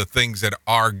some of the things that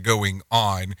are going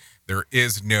on. There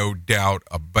is no doubt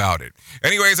about it.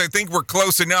 Anyways, I think we're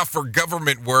close enough for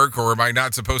government work, or am I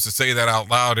not supposed to say that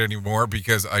out loud anymore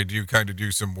because I do kind of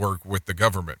do some work with the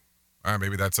government?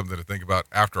 Maybe that's something to think about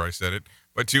after I said it,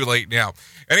 but too late now.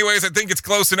 Anyways, I think it's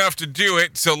close enough to do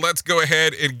it, so let's go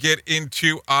ahead and get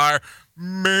into our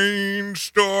main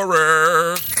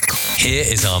story. Here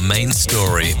is our main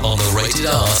story on the Rated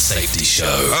R Safety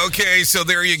Show. Okay, so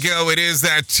there you go. It is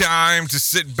that time to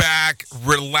sit back,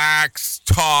 relax,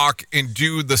 talk, and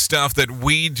do the stuff that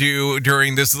we do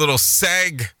during this little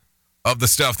seg of the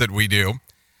stuff that we do.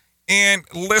 And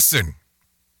listen,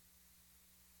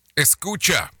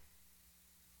 escucha.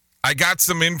 I got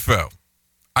some info.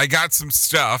 I got some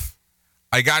stuff.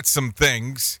 I got some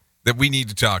things that we need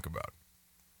to talk about.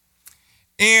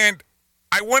 And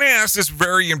I want to ask this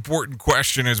very important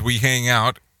question as we hang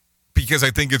out because I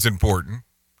think it's important.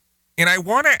 And I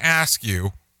want to ask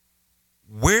you,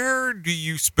 where do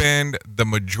you spend the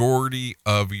majority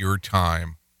of your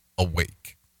time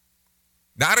awake?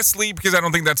 Not asleep, because I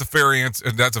don't think that's a fair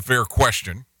answer. That's a fair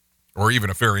question, or even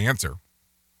a fair answer.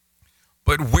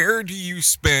 But where do you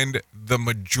spend the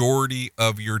majority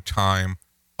of your time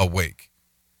awake?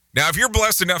 Now, if you're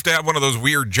blessed enough to have one of those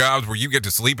weird jobs where you get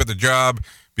to sleep at the job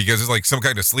because it's like some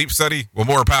kind of sleep study, well,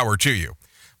 more power to you.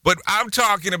 But I'm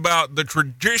talking about the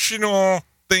traditional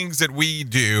things that we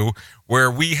do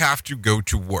where we have to go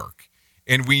to work.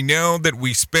 And we know that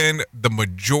we spend the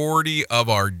majority of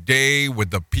our day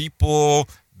with the people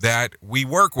that we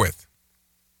work with.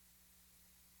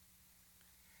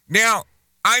 Now,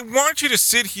 I want you to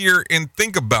sit here and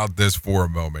think about this for a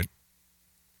moment.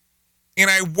 And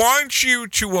I want you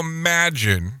to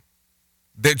imagine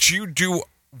that you do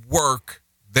work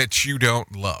that you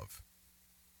don't love.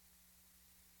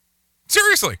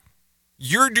 Seriously,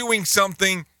 you're doing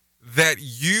something that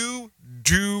you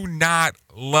do not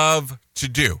love to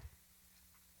do.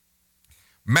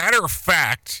 Matter of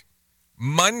fact,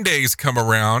 Mondays come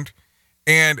around,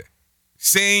 and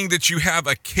saying that you have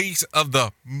a case of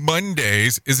the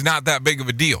Mondays is not that big of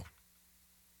a deal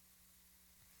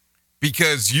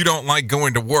because you don't like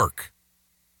going to work.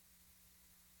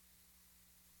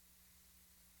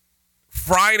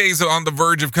 Friday's on the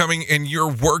verge of coming, and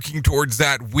you're working towards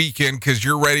that weekend because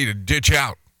you're ready to ditch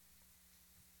out.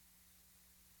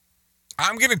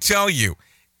 I'm going to tell you,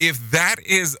 if that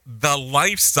is the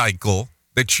life cycle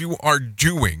that you are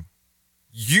doing,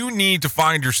 you need to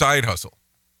find your side hustle.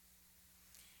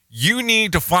 You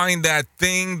need to find that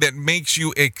thing that makes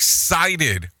you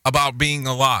excited about being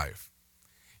alive.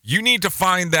 You need to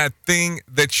find that thing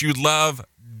that you love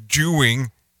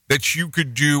doing that you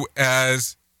could do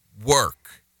as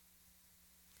work.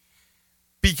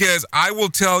 Because I will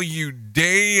tell you,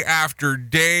 day after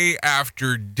day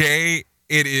after day,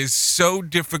 it is so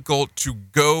difficult to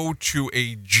go to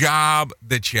a job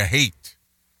that you hate.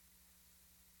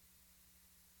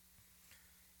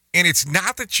 And it's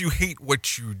not that you hate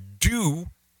what you do,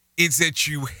 it's that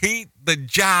you hate the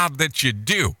job that you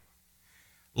do.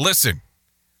 Listen,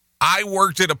 I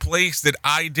worked at a place that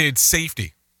I did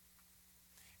safety.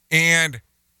 And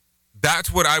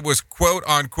that's what I was quote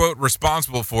unquote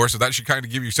responsible for. So that should kind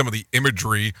of give you some of the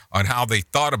imagery on how they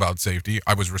thought about safety.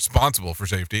 I was responsible for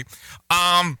safety.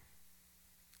 I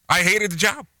hated the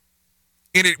job.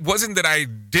 And it wasn't that I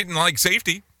didn't like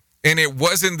safety. And it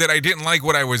wasn't that I didn't like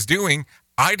what I was doing.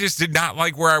 I just did not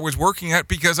like where I was working at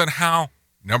because on how,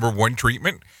 number one,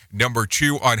 treatment, number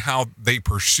two, on how they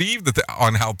perceived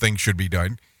on how things should be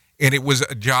done. And it was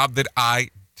a job that I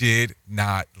did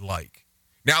not like.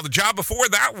 Now, the job before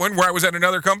that one, where I was at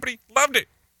another company, loved it.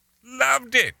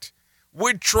 Loved it.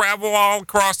 Would travel all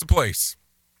across the place.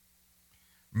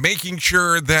 Making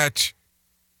sure that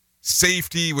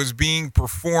safety was being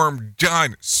performed,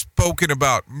 done, spoken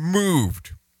about,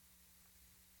 moved.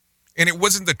 And it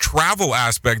wasn't the travel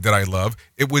aspect that I love.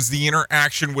 It was the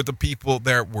interaction with the people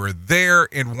that were there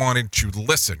and wanted to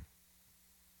listen.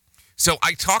 So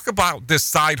I talk about this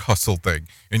side hustle thing,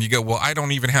 and you go, well, I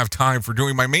don't even have time for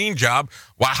doing my main job.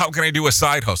 Well, how can I do a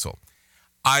side hustle?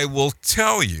 I will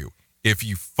tell you, if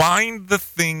you find the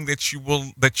thing that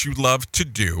you love to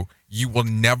do, you will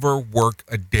never work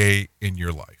a day in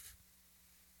your life.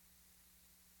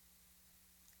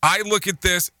 I look at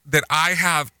this that I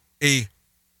have a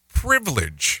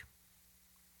privilege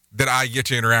that I get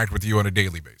to interact with you on a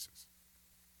daily basis.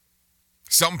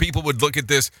 Some people would look at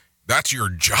this, that's your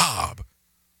job.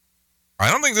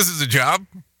 I don't think this is a job.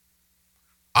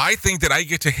 I think that I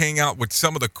get to hang out with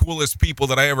some of the coolest people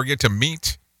that I ever get to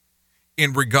meet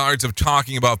in regards of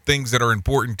talking about things that are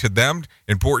important to them,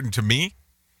 important to me.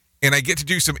 And I get to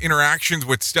do some interactions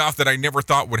with stuff that I never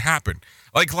thought would happen.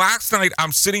 Like last night,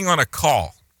 I'm sitting on a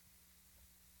call,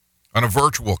 on a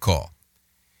virtual call.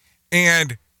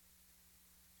 And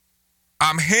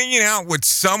I'm hanging out with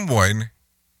someone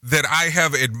that I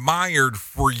have admired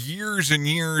for years and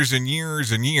years and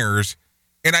years and years,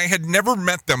 and I had never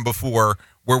met them before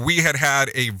where we had had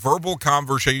a verbal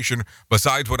conversation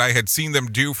besides what I had seen them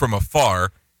do from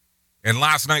afar, and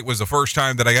last night was the first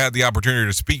time that I had the opportunity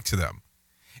to speak to them.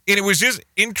 And it was just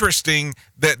interesting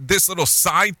that this little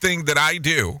side thing that I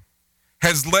do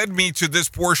has led me to this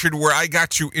portion where I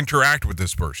got to interact with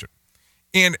this person.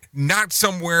 And not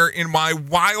somewhere in my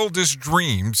wildest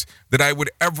dreams that I would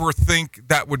ever think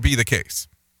that would be the case.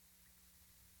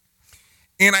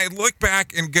 And I look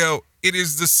back and go, it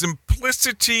is the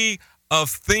simplicity of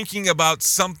thinking about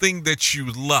something that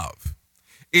you love.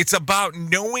 It's about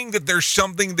knowing that there's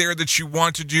something there that you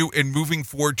want to do and moving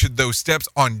forward to those steps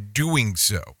on doing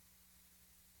so.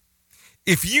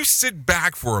 If you sit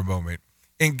back for a moment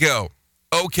and go,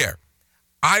 okay,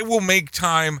 I will make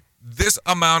time this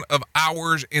amount of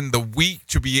hours in the week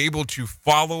to be able to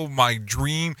follow my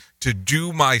dream, to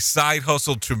do my side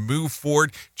hustle, to move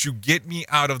forward, to get me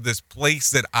out of this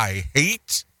place that I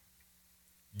hate,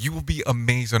 you will be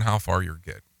amazed on how far you'll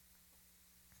get.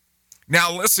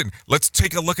 Now, listen, let's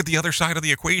take a look at the other side of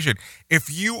the equation. If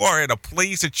you are at a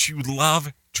place that you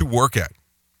love to work at,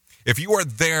 if you are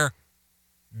there,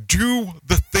 do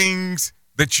the things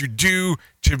that you do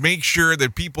to make sure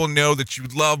that people know that you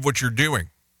love what you're doing.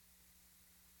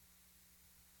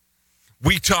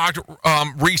 We talked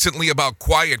recently about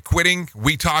quiet quitting.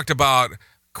 We talked about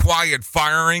quiet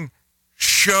firing.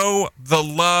 Show the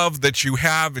love that you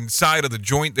have inside of the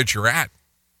joint that you're at.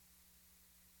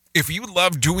 If you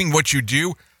love doing what you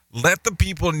do, let the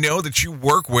people know that you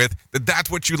work with that that's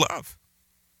what you love.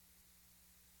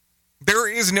 There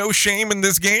is no shame in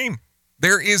this game.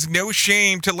 There is no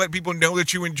shame to let people know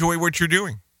that you enjoy what you're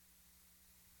doing.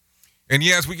 And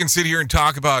yes, we can sit here and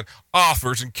talk about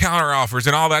offers and counter offers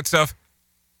and all that stuff.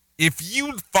 If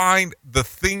you find the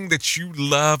thing that you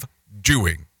love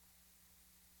doing,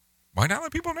 why not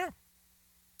let people know?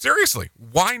 Seriously,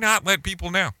 why not let people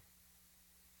know?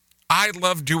 I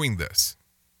love doing this,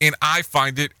 and I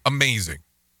find it amazing.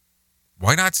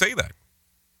 Why not say that?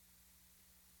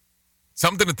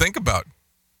 Something to think about.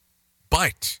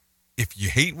 But if you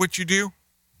hate what you do,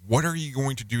 what are you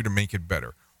going to do to make it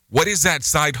better? What is that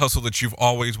side hustle that you've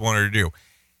always wanted to do?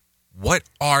 What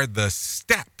are the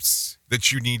steps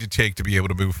that you need to take to be able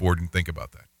to move forward and think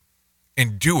about that?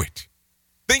 And do it.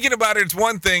 Thinking about it is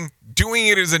one thing. Doing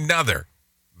it is another.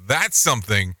 That's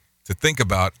something to think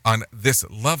about on this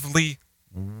lovely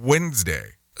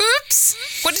Wednesday.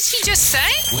 Oops! What did he just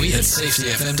say? We at Safety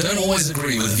FM don't always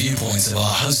agree with viewpoints of our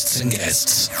hosts and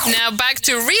guests. Now back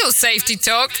to real safety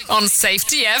talk on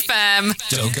Safety FM.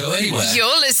 Don't go anywhere.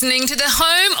 You're listening to the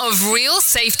home of real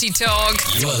safety talk.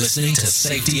 You're listening to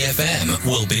Safety FM.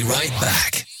 We'll be right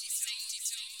back.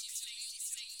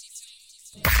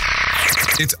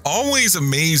 It's always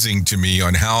amazing to me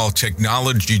on how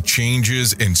technology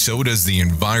changes, and so does the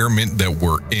environment that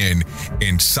we're in.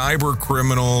 And cyber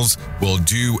criminals will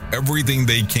do everything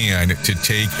they can to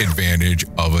take advantage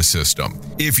of a system.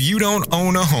 If you don't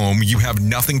own a home, you have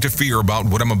nothing to fear about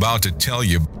what I'm about to tell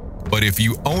you. But if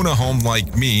you own a home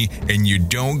like me and you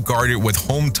don't guard it with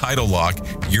Home Title Lock,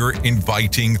 you're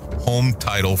inviting home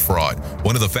title fraud.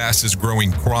 One of the fastest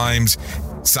growing crimes.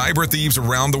 Cyber thieves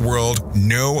around the world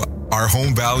know our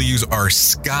home values are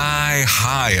sky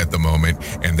high at the moment,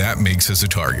 and that makes us a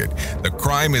target. The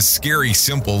crime is scary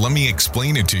simple. Let me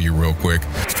explain it to you real quick.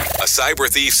 A cyber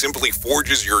thief simply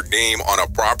forges your name on a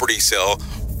property sale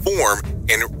form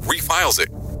and refiles it.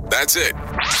 That's it.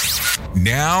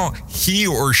 Now he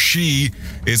or she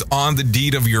is on the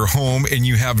deed of your home and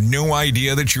you have no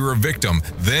idea that you're a victim.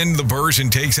 Then the person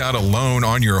takes out a loan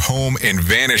on your home and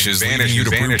vanishes, leaving you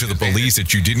to prove to the police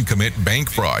that you didn't commit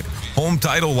bank fraud. Home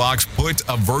Title Locks put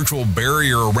a virtual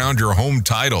barrier around your home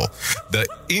title. The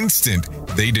instant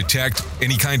they detect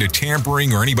any kind of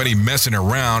tampering or anybody messing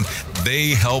around, they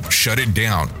help shut it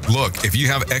down. Look, if you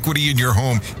have equity in your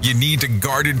home, you need to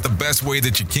guard it the best way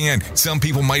that you can. Some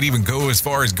people might even go as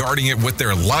far as guarding it with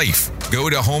their life. Go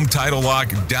to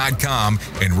HometitleLock.com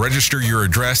and register your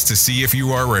address to see if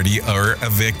you already are a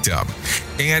victim.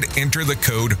 And enter the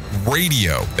code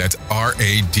RADIO. That's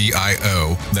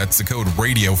RADIO. That's the code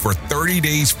RADIO for 30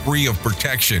 days free of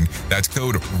protection. That's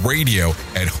code RADIO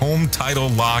at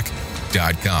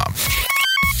HometitleLock.com.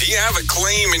 Do you have a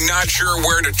claim and not sure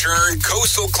where to turn?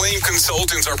 Coastal Claim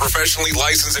Consultants are professionally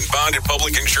licensed and bonded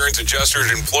public insurance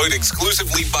adjusters employed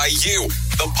exclusively by you,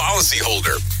 the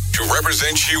policyholder, to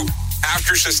represent you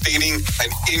after sustaining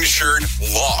an insured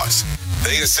loss.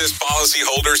 They assist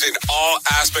policyholders in all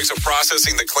aspects of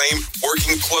processing the claim,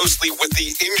 working closely with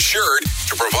the insured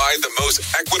to provide the most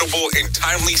equitable and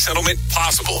timely settlement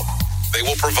possible. They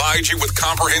will provide you with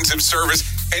comprehensive service,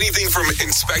 anything from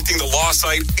inspecting the loss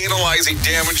site, analyzing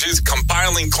damages,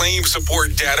 compiling claim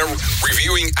support data,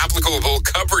 reviewing applicable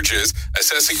coverages,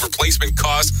 assessing replacement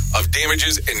costs of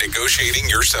damages, and negotiating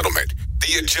your settlement.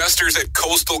 The adjusters at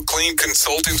Coastal Claim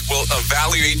Consultants will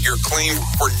evaluate your claim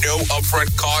for no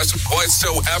upfront cost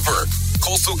whatsoever.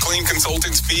 Coastal Claim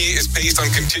Consultants' fee is based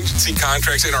on contingency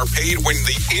contracts and are paid when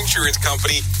the insurance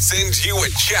company sends you a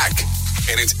check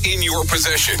and it's in your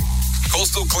possession.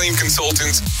 Coastal Claim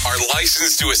Consultants are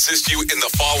licensed to assist you in the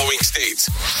following states: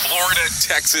 Florida,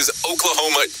 Texas,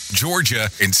 Oklahoma, Georgia,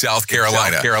 and South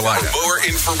Carolina. For more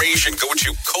information, go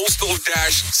to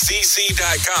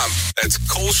coastal-cc.com. That's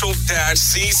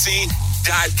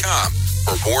coastal-cc.com.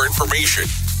 For more information,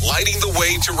 lighting the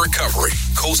way to recovery.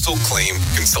 Coastal Claim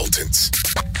Consultants.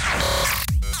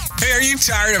 Hey, are you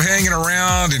tired of hanging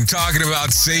around and talking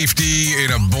about safety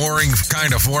in a boring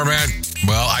kind of format?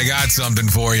 Well, I got something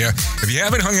for you. If you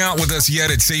haven't hung out with us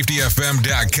yet at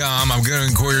safetyfm.com, I'm going to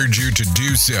encourage you to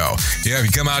do so. Yeah, if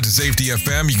you come out to Safety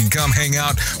FM, you can come hang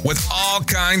out with all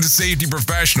kinds of safety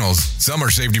professionals. Some are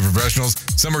safety professionals,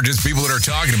 some are just people that are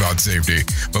talking about safety.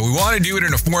 But we want to do it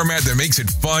in a format that makes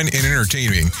it fun and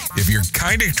entertaining. If you're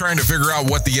kind of trying to figure out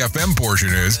what the FM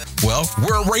portion is, well,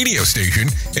 we're a radio station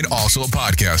and also a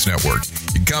podcast Network.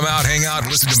 You can come out, hang out,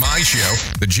 and listen to my show,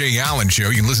 The Jay Allen Show.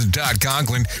 You can listen to Todd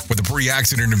Conklin with the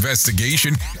pre-accident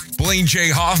investigation, Blaine J.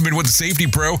 Hoffman with the Safety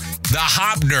Pro, the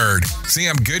Hop Nerd,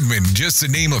 Sam Goodman, just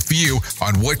to name a few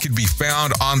on what can be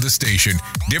found on the station.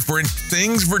 Different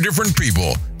things for different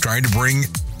people, trying to bring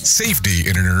safety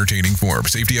in an entertaining form.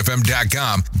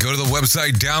 SafetyFM.com. Go to the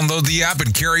website, download the app,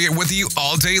 and carry it with you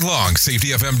all day long.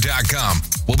 SafetyFM.com.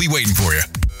 We'll be waiting for you.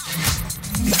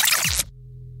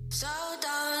 So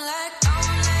don't let it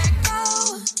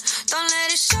go. Don't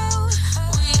let it show.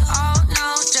 We all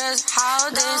know just how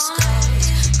this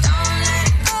goes. Don't let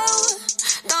it go.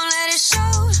 Don't let it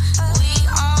show. We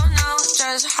all know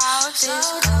just how this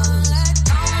goes.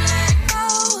 Don't let it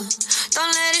go.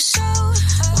 Don't let it show.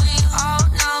 We all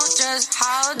know just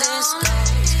how this goes.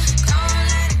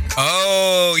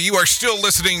 Oh, you are still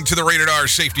listening to the Rated R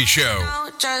Safety Show.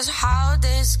 Just how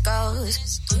this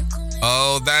goes.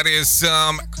 Oh, that is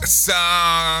some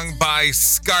song by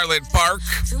Scarlett Park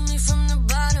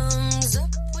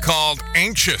called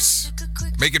Anxious.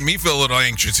 Making me feel a little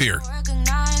anxious here.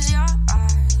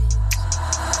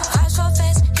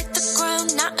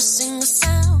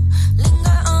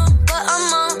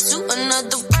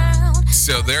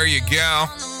 So there you go.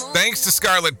 Thanks to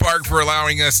Scarlett Park for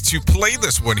allowing us to play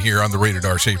this one here on the Rated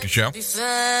R Safety Show.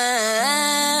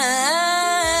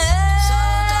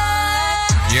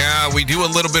 Yeah, we do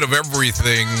a little bit of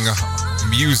everything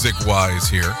music-wise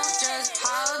here.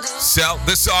 So,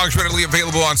 this song's readily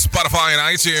available on Spotify and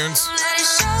iTunes.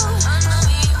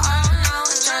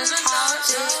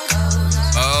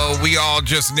 Oh, we all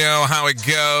just know how it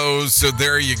goes. So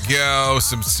there you go.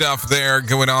 Some stuff there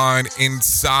going on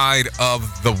inside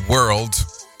of the world.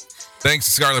 Thanks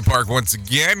to Scarlett Park once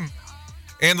again.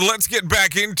 And let's get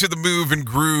back into the move and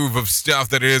groove of stuff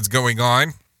that is going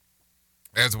on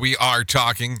as we are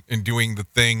talking and doing the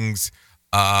things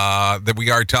that we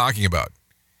are talking about.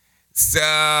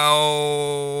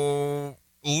 So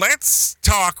let's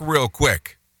talk real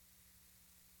quick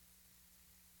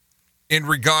in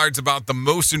regards about the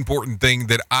most important thing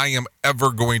that I am ever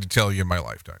going to tell you in my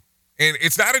lifetime. And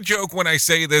it's not a joke when I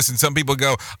say this and some people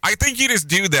go, I think you just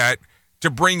do that to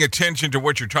bring attention to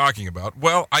what you're talking about.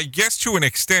 Well, I guess to an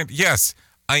extent, yes,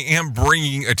 I am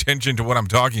bringing attention to what I'm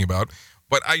talking about,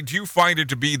 but I do find it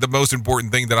to be the most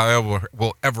important thing that I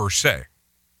will ever say.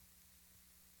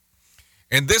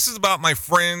 And this is about my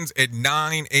friends at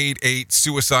 988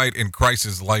 Suicide and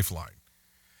Crisis Lifeline.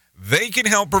 They can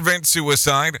help prevent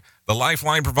suicide. The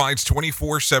Lifeline provides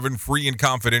 24/7 free and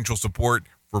confidential support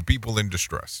for people in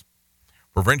distress,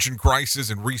 prevention crisis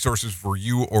and resources for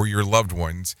you or your loved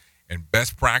ones, and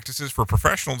best practices for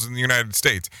professionals in the United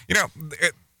States. You know,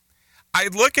 I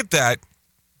look at that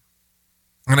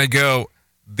and I go,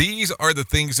 these are the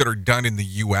things that are done in the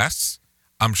U.S.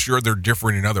 I'm sure they're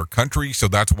different in other countries, so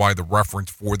that's why the reference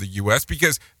for the U.S.,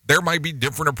 because there might be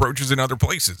different approaches in other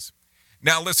places.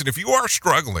 Now, listen, if you are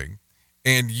struggling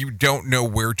and you don't know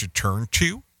where to turn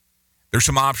to, there's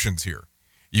some options here.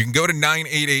 You can go to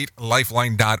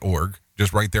 988lifeline.org,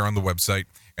 just right there on the website,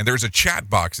 and there's a chat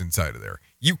box inside of there.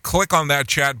 You click on that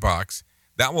chat box,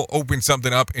 that will open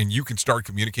something up, and you can start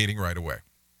communicating right away.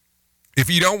 If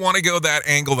you don't want to go that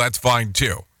angle, that's fine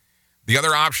too. The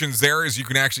other options there is you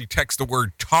can actually text the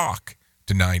word TALK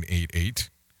to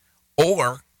 988,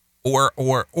 or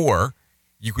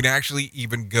you can actually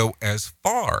even go as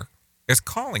far as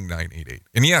calling 988.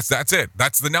 And yes, that's it.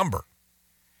 That's the number.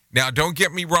 Now, don't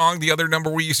get me wrong. The other number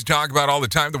we used to talk about all the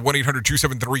time, the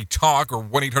 1-800-273-TALK or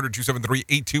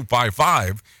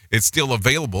 1-800-273-8255, is still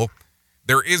available.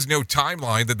 There is no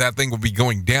timeline that thing will be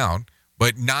going down,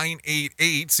 but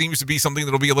 988 seems to be something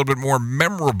that will be a little bit more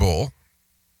memorable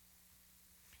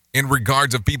in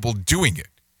regards of people doing it,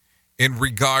 in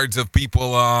regards of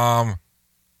people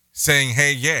saying,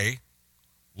 hey, yay,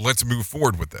 let's move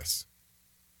forward with this.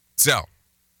 So,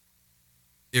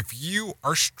 if you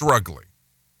are struggling,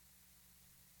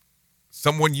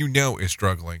 someone you know is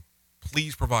struggling,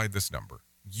 please provide this number.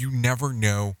 You never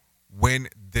know when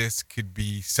this could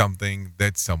be something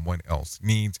that someone else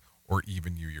needs or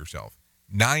even you yourself.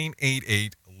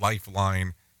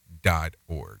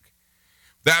 988lifeline.org.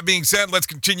 That being said, let's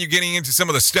continue getting into some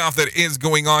of the stuff that is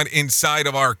going on inside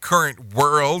of our current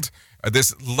world.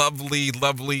 This lovely,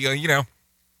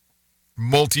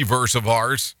 multiverse of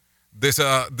ours. This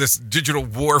digital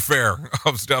warfare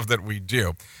of stuff that we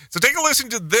do. So take a listen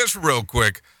to this real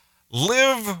quick.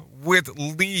 Live with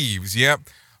Leaves. Yep.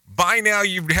 By now,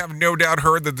 you have no doubt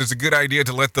heard that there's a good idea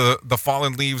to let the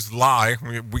fallen leaves lie,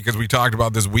 because we talked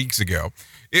about this weeks ago.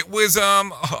 It was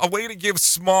a way to give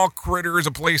small critters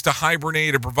a place to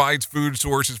hibernate. It provides food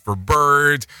sources for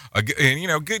birds,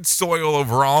 and good soil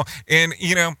overall. And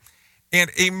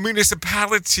a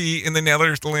municipality in the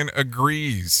Netherlands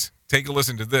agrees. Take a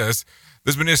listen to this.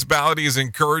 This municipality is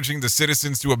encouraging the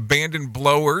citizens to abandon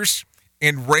blowers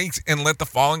and rakes and let the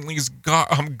fallen leaves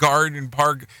guard and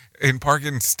park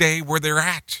and stay where they're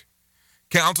at.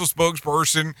 Council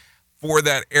spokesperson for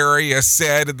that area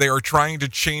said they are trying to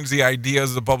change the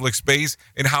ideas of the public space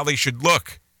and how they should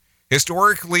look.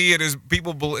 Historically,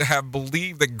 people have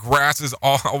believed that grass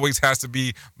always has to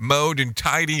be mowed and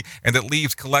tidy, and that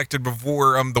leaves collected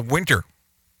before the winter.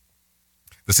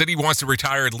 The city wants to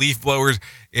retire leaf blowers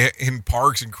in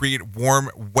parks and create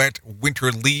warm, wet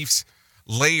winter leaves,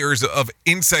 layers of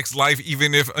insects life,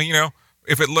 even if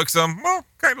it looks kind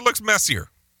of looks messier.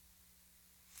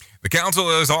 The council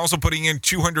is also putting in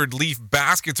 200 leaf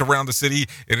baskets around the city,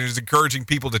 and it is encouraging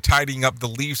people to tidying up the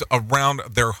leaves around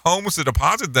their homes to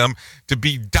deposit them to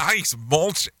be diced,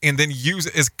 mulched, and then use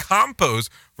as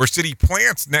compost for city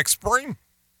plants next spring.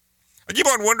 I keep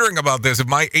on wondering about this, if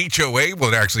my HOA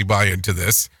would actually buy into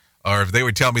this, or if they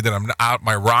would tell me that I'm out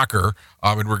my rocker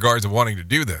in regards to wanting to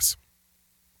do this.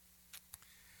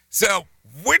 So,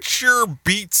 which sure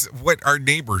beats what our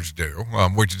neighbors do,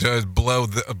 which does blow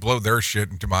their shit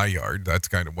into my yard. That's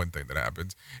kind of one thing that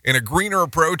happens. And a greener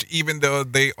approach, even though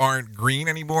they aren't green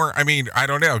anymore. I mean, I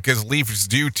don't know, because leaves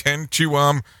do tend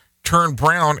to turn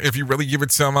brown if you really give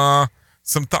it some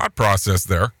thought process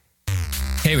there.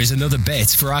 Here is another bit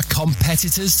for our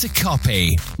competitors to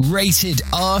copy. Rated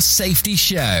R Safety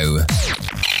Show.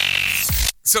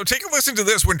 So take a listen to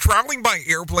this. When traveling by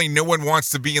airplane, no one wants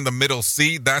to be in the middle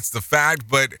seat. That's the fact,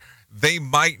 but they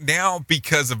might now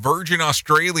because of Virgin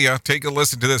Australia. Take a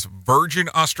listen to this. Virgin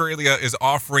Australia is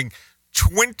offering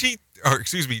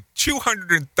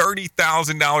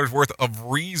 $230,000 worth of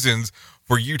reasons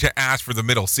for you to ask for the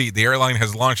middle seat. The airline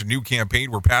has launched a new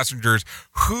campaign where passengers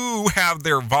who have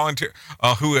either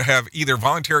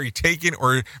voluntarily taken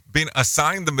or been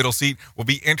assigned the middle seat will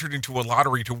be entered into a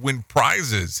lottery to win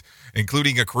prizes,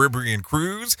 including a Caribbean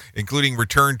cruise, including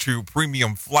return to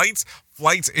premium flights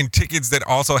and tickets that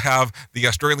also have the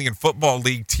Australian Football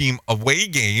League team away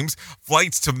games,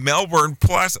 flights to Melbourne,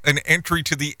 plus an entry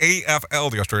to the AFL,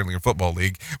 the Australian Football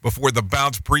League, before the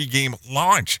Bounce pre-game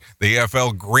launch, the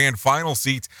AFL Grand Final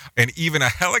seats, and even a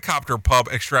helicopter pub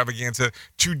extravaganza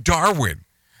to Darwin.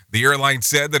 The airline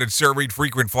said that it surveyed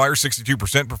frequent flyers.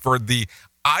 62% preferred the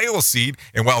aisle seat,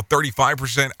 and while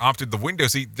 35% opted the window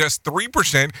seat, just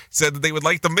 3% said that they would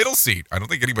like the middle seat. I don't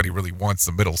think anybody really wants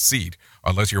the middle seat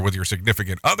unless you're with your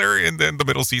significant other, and then the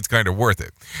middle seat's kind of worth it.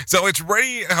 So it's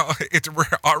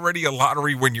already a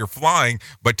lottery when you're flying,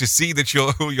 but to see that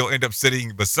you'll end up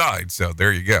sitting beside. So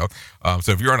there you go.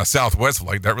 So if you're on a Southwest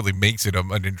flight, that really makes it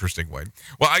an interesting one.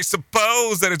 Well, I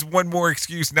suppose that it's one more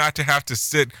excuse not to have to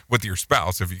sit with your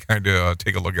spouse if you kind of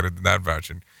take a look at it in that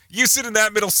fashion. You sit in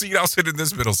that middle seat, I'll sit in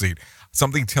this middle seat.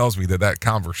 Something tells me that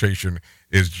conversation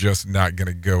is just not going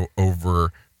to go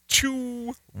over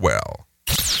too well.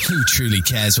 Who truly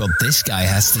cares what this guy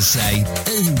has to say?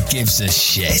 Who gives a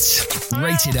shit?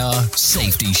 Rated R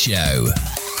Safety Show.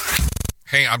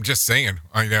 Hey, I'm just saying,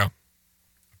 I know.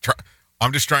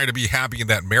 I'm just trying to be happy in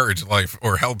that marriage life,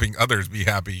 or helping others be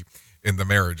happy in the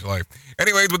marriage life.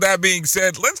 Anyways, with that being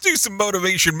said, let's do some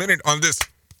Motivation Minute on this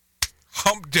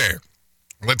hump day.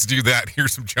 Let's do that.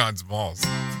 Here's some John Smalls.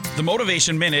 The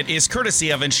Motivation Minute is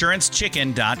courtesy of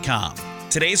InsuranceChicken.com.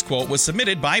 Today's quote was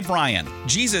submitted by Brian.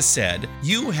 Jesus said,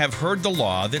 "You have heard the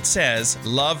law that says,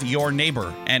 love your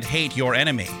neighbor and hate your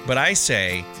enemy. But I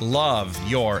say, love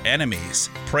your enemies.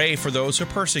 Pray for those who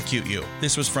persecute you."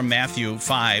 This was from Matthew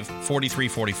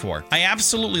 5:43-44. I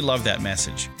absolutely love that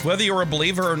message. Whether you're a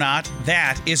believer or not,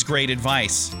 that is great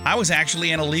advice. I was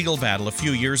actually in a legal battle a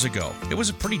few years ago. It was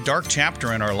a pretty dark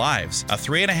chapter in our lives. A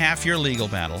 3.5-year legal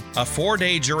battle, a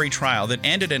 4-day jury trial that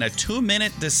ended in a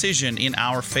 2-minute decision in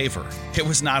our favor. It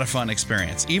was not a fun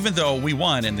experience, even though we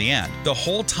won in the end. The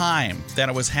whole time that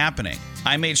it was happening,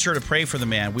 I made sure to pray for the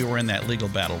man we were in that legal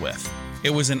battle with. It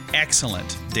was an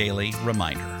excellent daily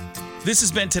reminder. This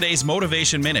has been today's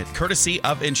Motivation Minute, courtesy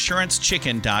of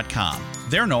InsuranceChicken.com.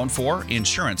 They're known for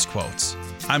insurance quotes.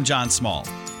 I'm John Small.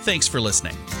 Thanks for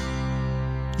listening.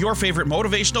 Your favorite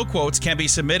motivational quotes can be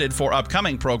submitted for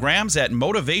upcoming programs at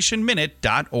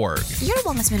motivationminute.org. Your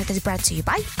Wellness Minute is brought to you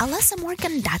by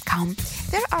AlysaMorgan.com.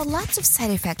 There are lots of side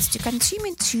effects to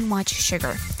consuming too much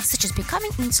sugar, such as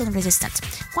becoming insulin resistant.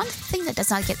 One thing that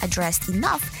does not get addressed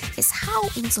enough is how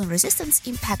insulin resistance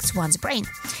impacts one's brain.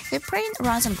 The brain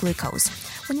runs on glucose.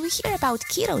 When we hear about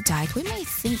keto diet, we may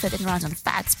think that it runs on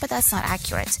fats, but that's not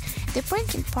accurate. The brain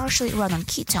can partially run on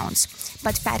ketones,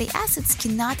 but fatty acids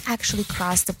cannot actually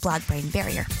cross the blood-brain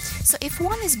barrier. So if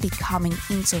one is becoming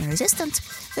insulin resistant,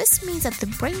 this means that the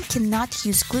brain cannot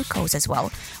use glucose as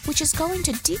well, which is going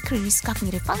to decrease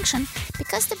cognitive function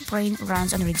because the brain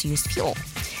runs on reduced fuel.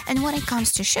 And when it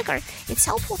comes to sugar, it's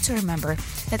helpful to remember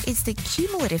that it's the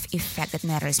cumulative effect that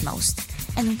matters most.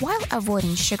 And while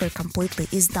avoiding sugar completely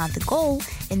is not the goal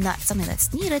and not something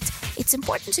that's needed, it's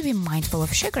important to be mindful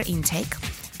of sugar intake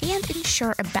and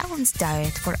ensure a balanced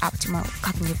diet for optimal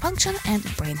cognitive function and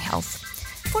brain health.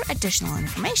 For additional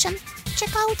information,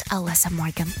 check out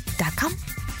AlysaMorgan.com.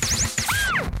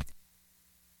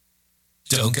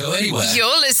 Don't go anywhere.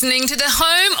 You're listening to the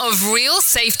home of real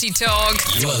safety talk.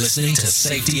 You are listening to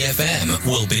Safety FM.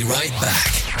 We'll be right back.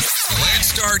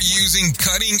 Let's start using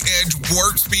cutting-edge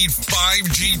warp speed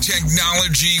 5G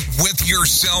technology with your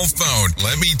cell phone.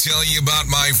 Let me tell you about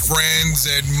my friends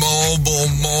at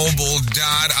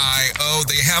mobilemobile.io.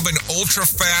 They have an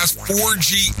ultra-fast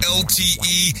 4G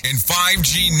LTE and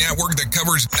 5G network that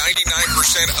covers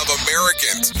 99% of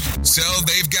Americans. So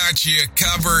they've got you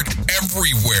covered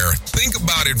everywhere. Think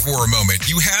about it for a moment.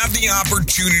 You have the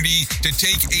opportunity to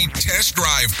take a test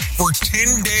drive for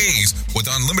 10 days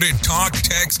with unlimited talk,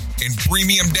 text, and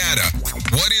premium data.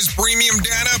 What is premium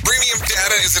data? Premium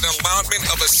data is an allotment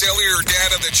of a cellular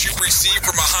data that you receive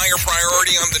from a higher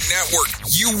priority on the network.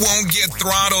 You won't get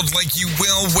throttled like you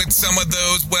will with some of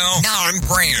those,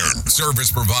 non-brand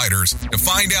service providers. To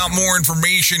find out more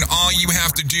information, all you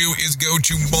have to do is go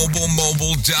to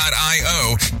mobilemobile.io.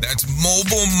 That's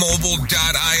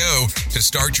mobilemobile.io to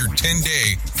start your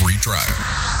 10-day free trial.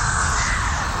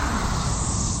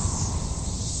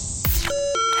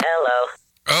 Hello.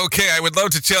 Okay, I would love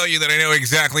to tell you that I know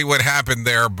exactly what happened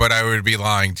there, but I would be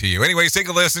lying to you. Anyways, take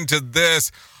a listen to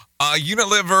this.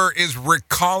 Unilever is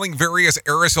recalling various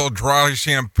aerosol dry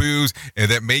shampoos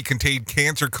that may contain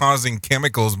cancer-causing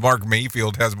chemicals. Mark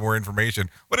Mayfield has more information.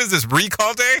 What is this,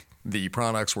 recall day? The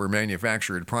products were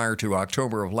manufactured prior to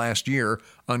October of last year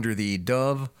under the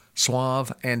Dove,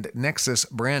 Suave, and Nexus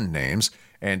brand names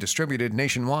and distributed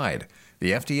nationwide.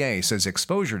 The FDA says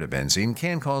exposure to benzene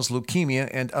can cause leukemia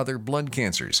and other blood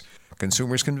cancers.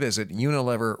 Consumers can visit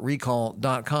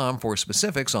UnileverRecall.com for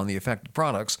specifics on the affected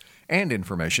products and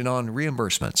information on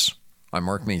reimbursements. I'm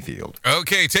Mark Mayfield.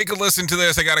 Okay, take a listen to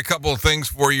this. I got a couple of things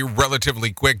for you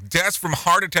relatively quick. Deaths from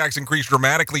heart attacks increased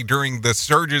dramatically during the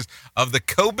surges of the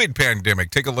COVID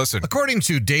pandemic. Take a listen. According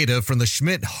to data from the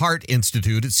Schmidt Heart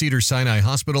Institute at Cedars-Sinai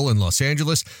Hospital in Los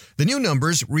Angeles, the new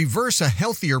numbers reverse a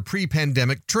healthier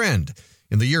pre-pandemic trend.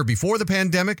 In the year before the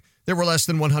pandemic, there were less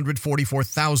than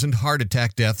 144,000 heart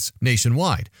attack deaths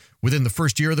nationwide. Within the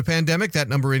first year of the pandemic, that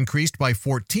number increased by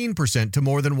 14% to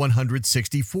more than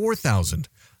 164,000.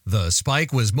 The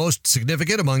spike was most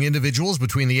significant among individuals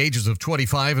between the ages of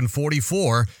 25 and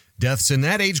 44. Deaths in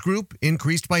that age group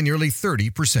increased by nearly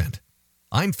 30%.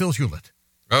 I'm Phil Hewlett.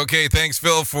 Okay, thanks,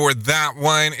 Phil, for that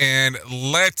one. And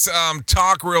let's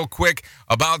talk real quick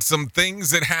about some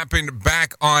things that happened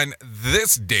back on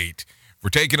this date. We're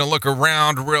taking a look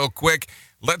around real quick.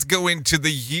 Let's go into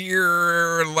the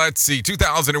year,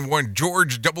 2001.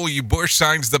 George W. Bush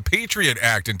signs the Patriot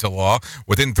Act into law.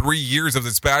 Within 3 years of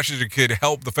this passage, it could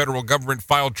help the federal government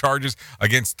file charges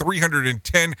against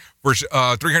 310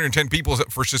 people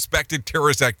for suspected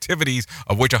terrorist activities,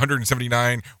 of which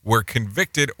 179 were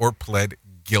convicted or pled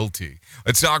guilty.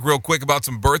 Let's talk real quick about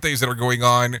some birthdays that are going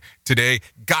on today.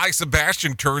 Guy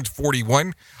Sebastian turns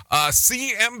 41.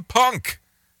 CM Punk,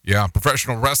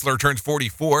 professional wrestler, turns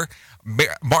 44.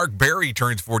 Mark Berry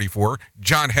turns 44.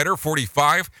 John Heder,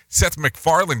 45. Seth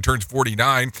MacFarlane turns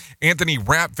 49. Anthony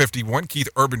Rapp, 51. Keith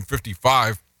Urban,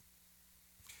 55.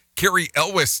 Carrie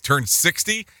Elwes turns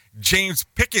 60. James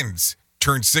Pickens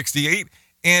turns 68.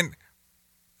 And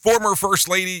former First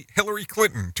Lady Hillary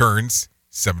Clinton turns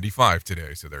 75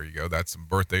 today. So there you go. That's some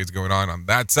birthdays going on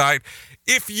that side.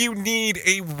 If you need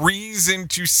a reason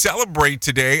to celebrate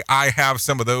today, I have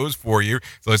some of those for you.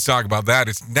 So let's talk about that.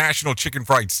 It's National Chicken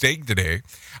Fried Steak Day,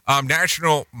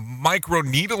 National Micro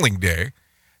Needling Day,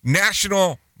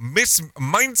 National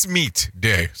Mincemeat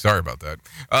Day. Sorry about that.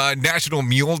 National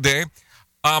Mule Day,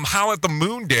 Howl at the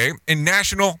Moon Day, and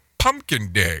National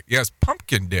Pumpkin Day. Yes,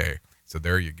 Pumpkin Day. So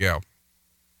there you go.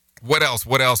 What else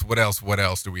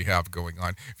do we have going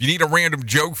on? If you need a random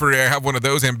joke for today, I have one of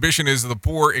those. Ambition is the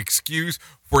poor excuse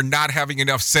for not having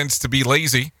enough sense to be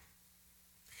lazy.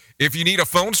 If you need a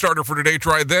phone starter for today,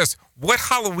 try this. What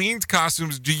Halloween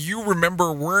costumes do you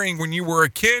remember wearing when you were a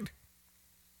kid?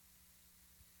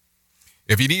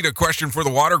 If you need a question for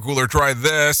the water cooler, try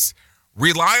this.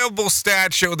 Reliable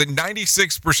stats show that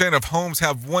 96% of homes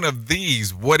have one of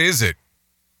these. What is it?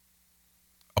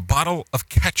 A bottle of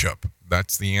ketchup.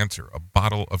 That's the answer. A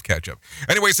bottle of ketchup.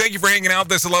 Anyways, thank you for hanging out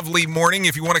this lovely morning.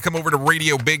 If you want to come over to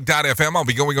radiobig.fm, I'll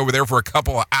be going over there for a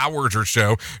couple of hours or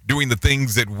so doing the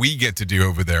things that we get to do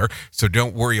over there. So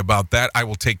don't worry about that. I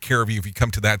will take care of you if you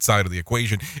come to that side of the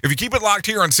equation. If you keep it locked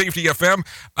here on Safety FM,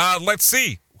 let's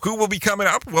see. Who will be coming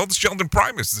up? Well, it's Sheldon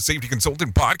Primus, the Safety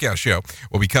Consultant Podcast Show,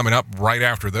 will be coming up right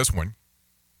after this one.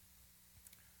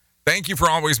 Thank you for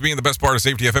always being the best part of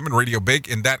Safety FM and Radio Big,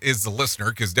 and that is the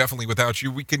listener, because definitely without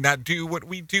you, we could not do what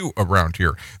we do around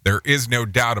here. There is no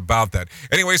doubt about that.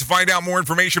 Anyways, to find out more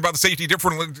information about the Safety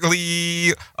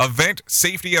Differently event,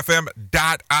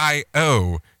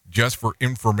 safetyfm.io, just for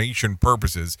information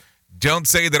purposes. Don't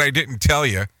say that I didn't tell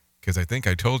you, because I think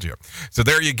I told you. So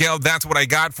there you go. That's what I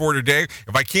got for today.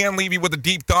 If I can leave you with a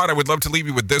deep thought, I would love to leave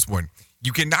you with this one.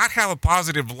 You cannot have a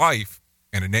positive life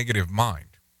and a negative mind.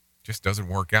 Just doesn't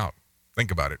work out.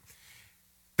 Think about it.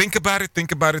 Think about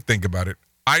it.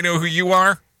 I know who you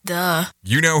are. Duh.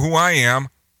 You know who I am.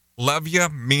 Love you,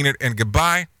 mean it, and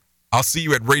goodbye. I'll see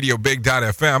you at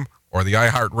radiobig.fm or the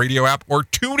iHeartRadio app or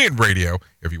TuneIn Radio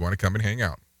if you want to come and hang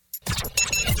out.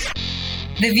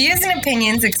 The views and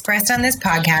opinions expressed on this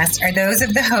podcast are those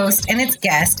of the host and its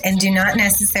guest and do not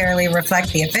necessarily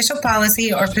reflect the official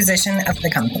policy or position of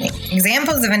the company.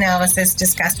 Examples of analysis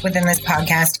discussed within this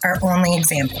podcast are only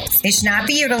examples. They should not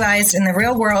be utilized in the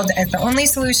real world as the only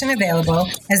solution available,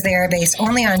 as they are based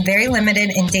only on very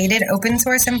limited and dated open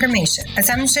source information.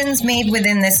 Assumptions made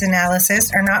within this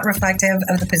analysis are not reflective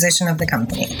of the position of the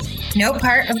company. No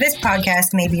part of this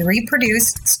podcast may be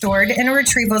reproduced, stored in a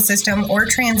retrieval system, or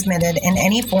transmitted in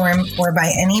any form or by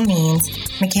any means,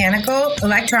 mechanical,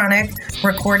 electronic,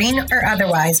 recording, or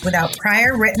otherwise, without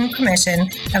prior written permission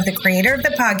of the creator of the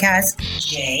podcast,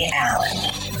 Jay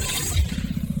Allen.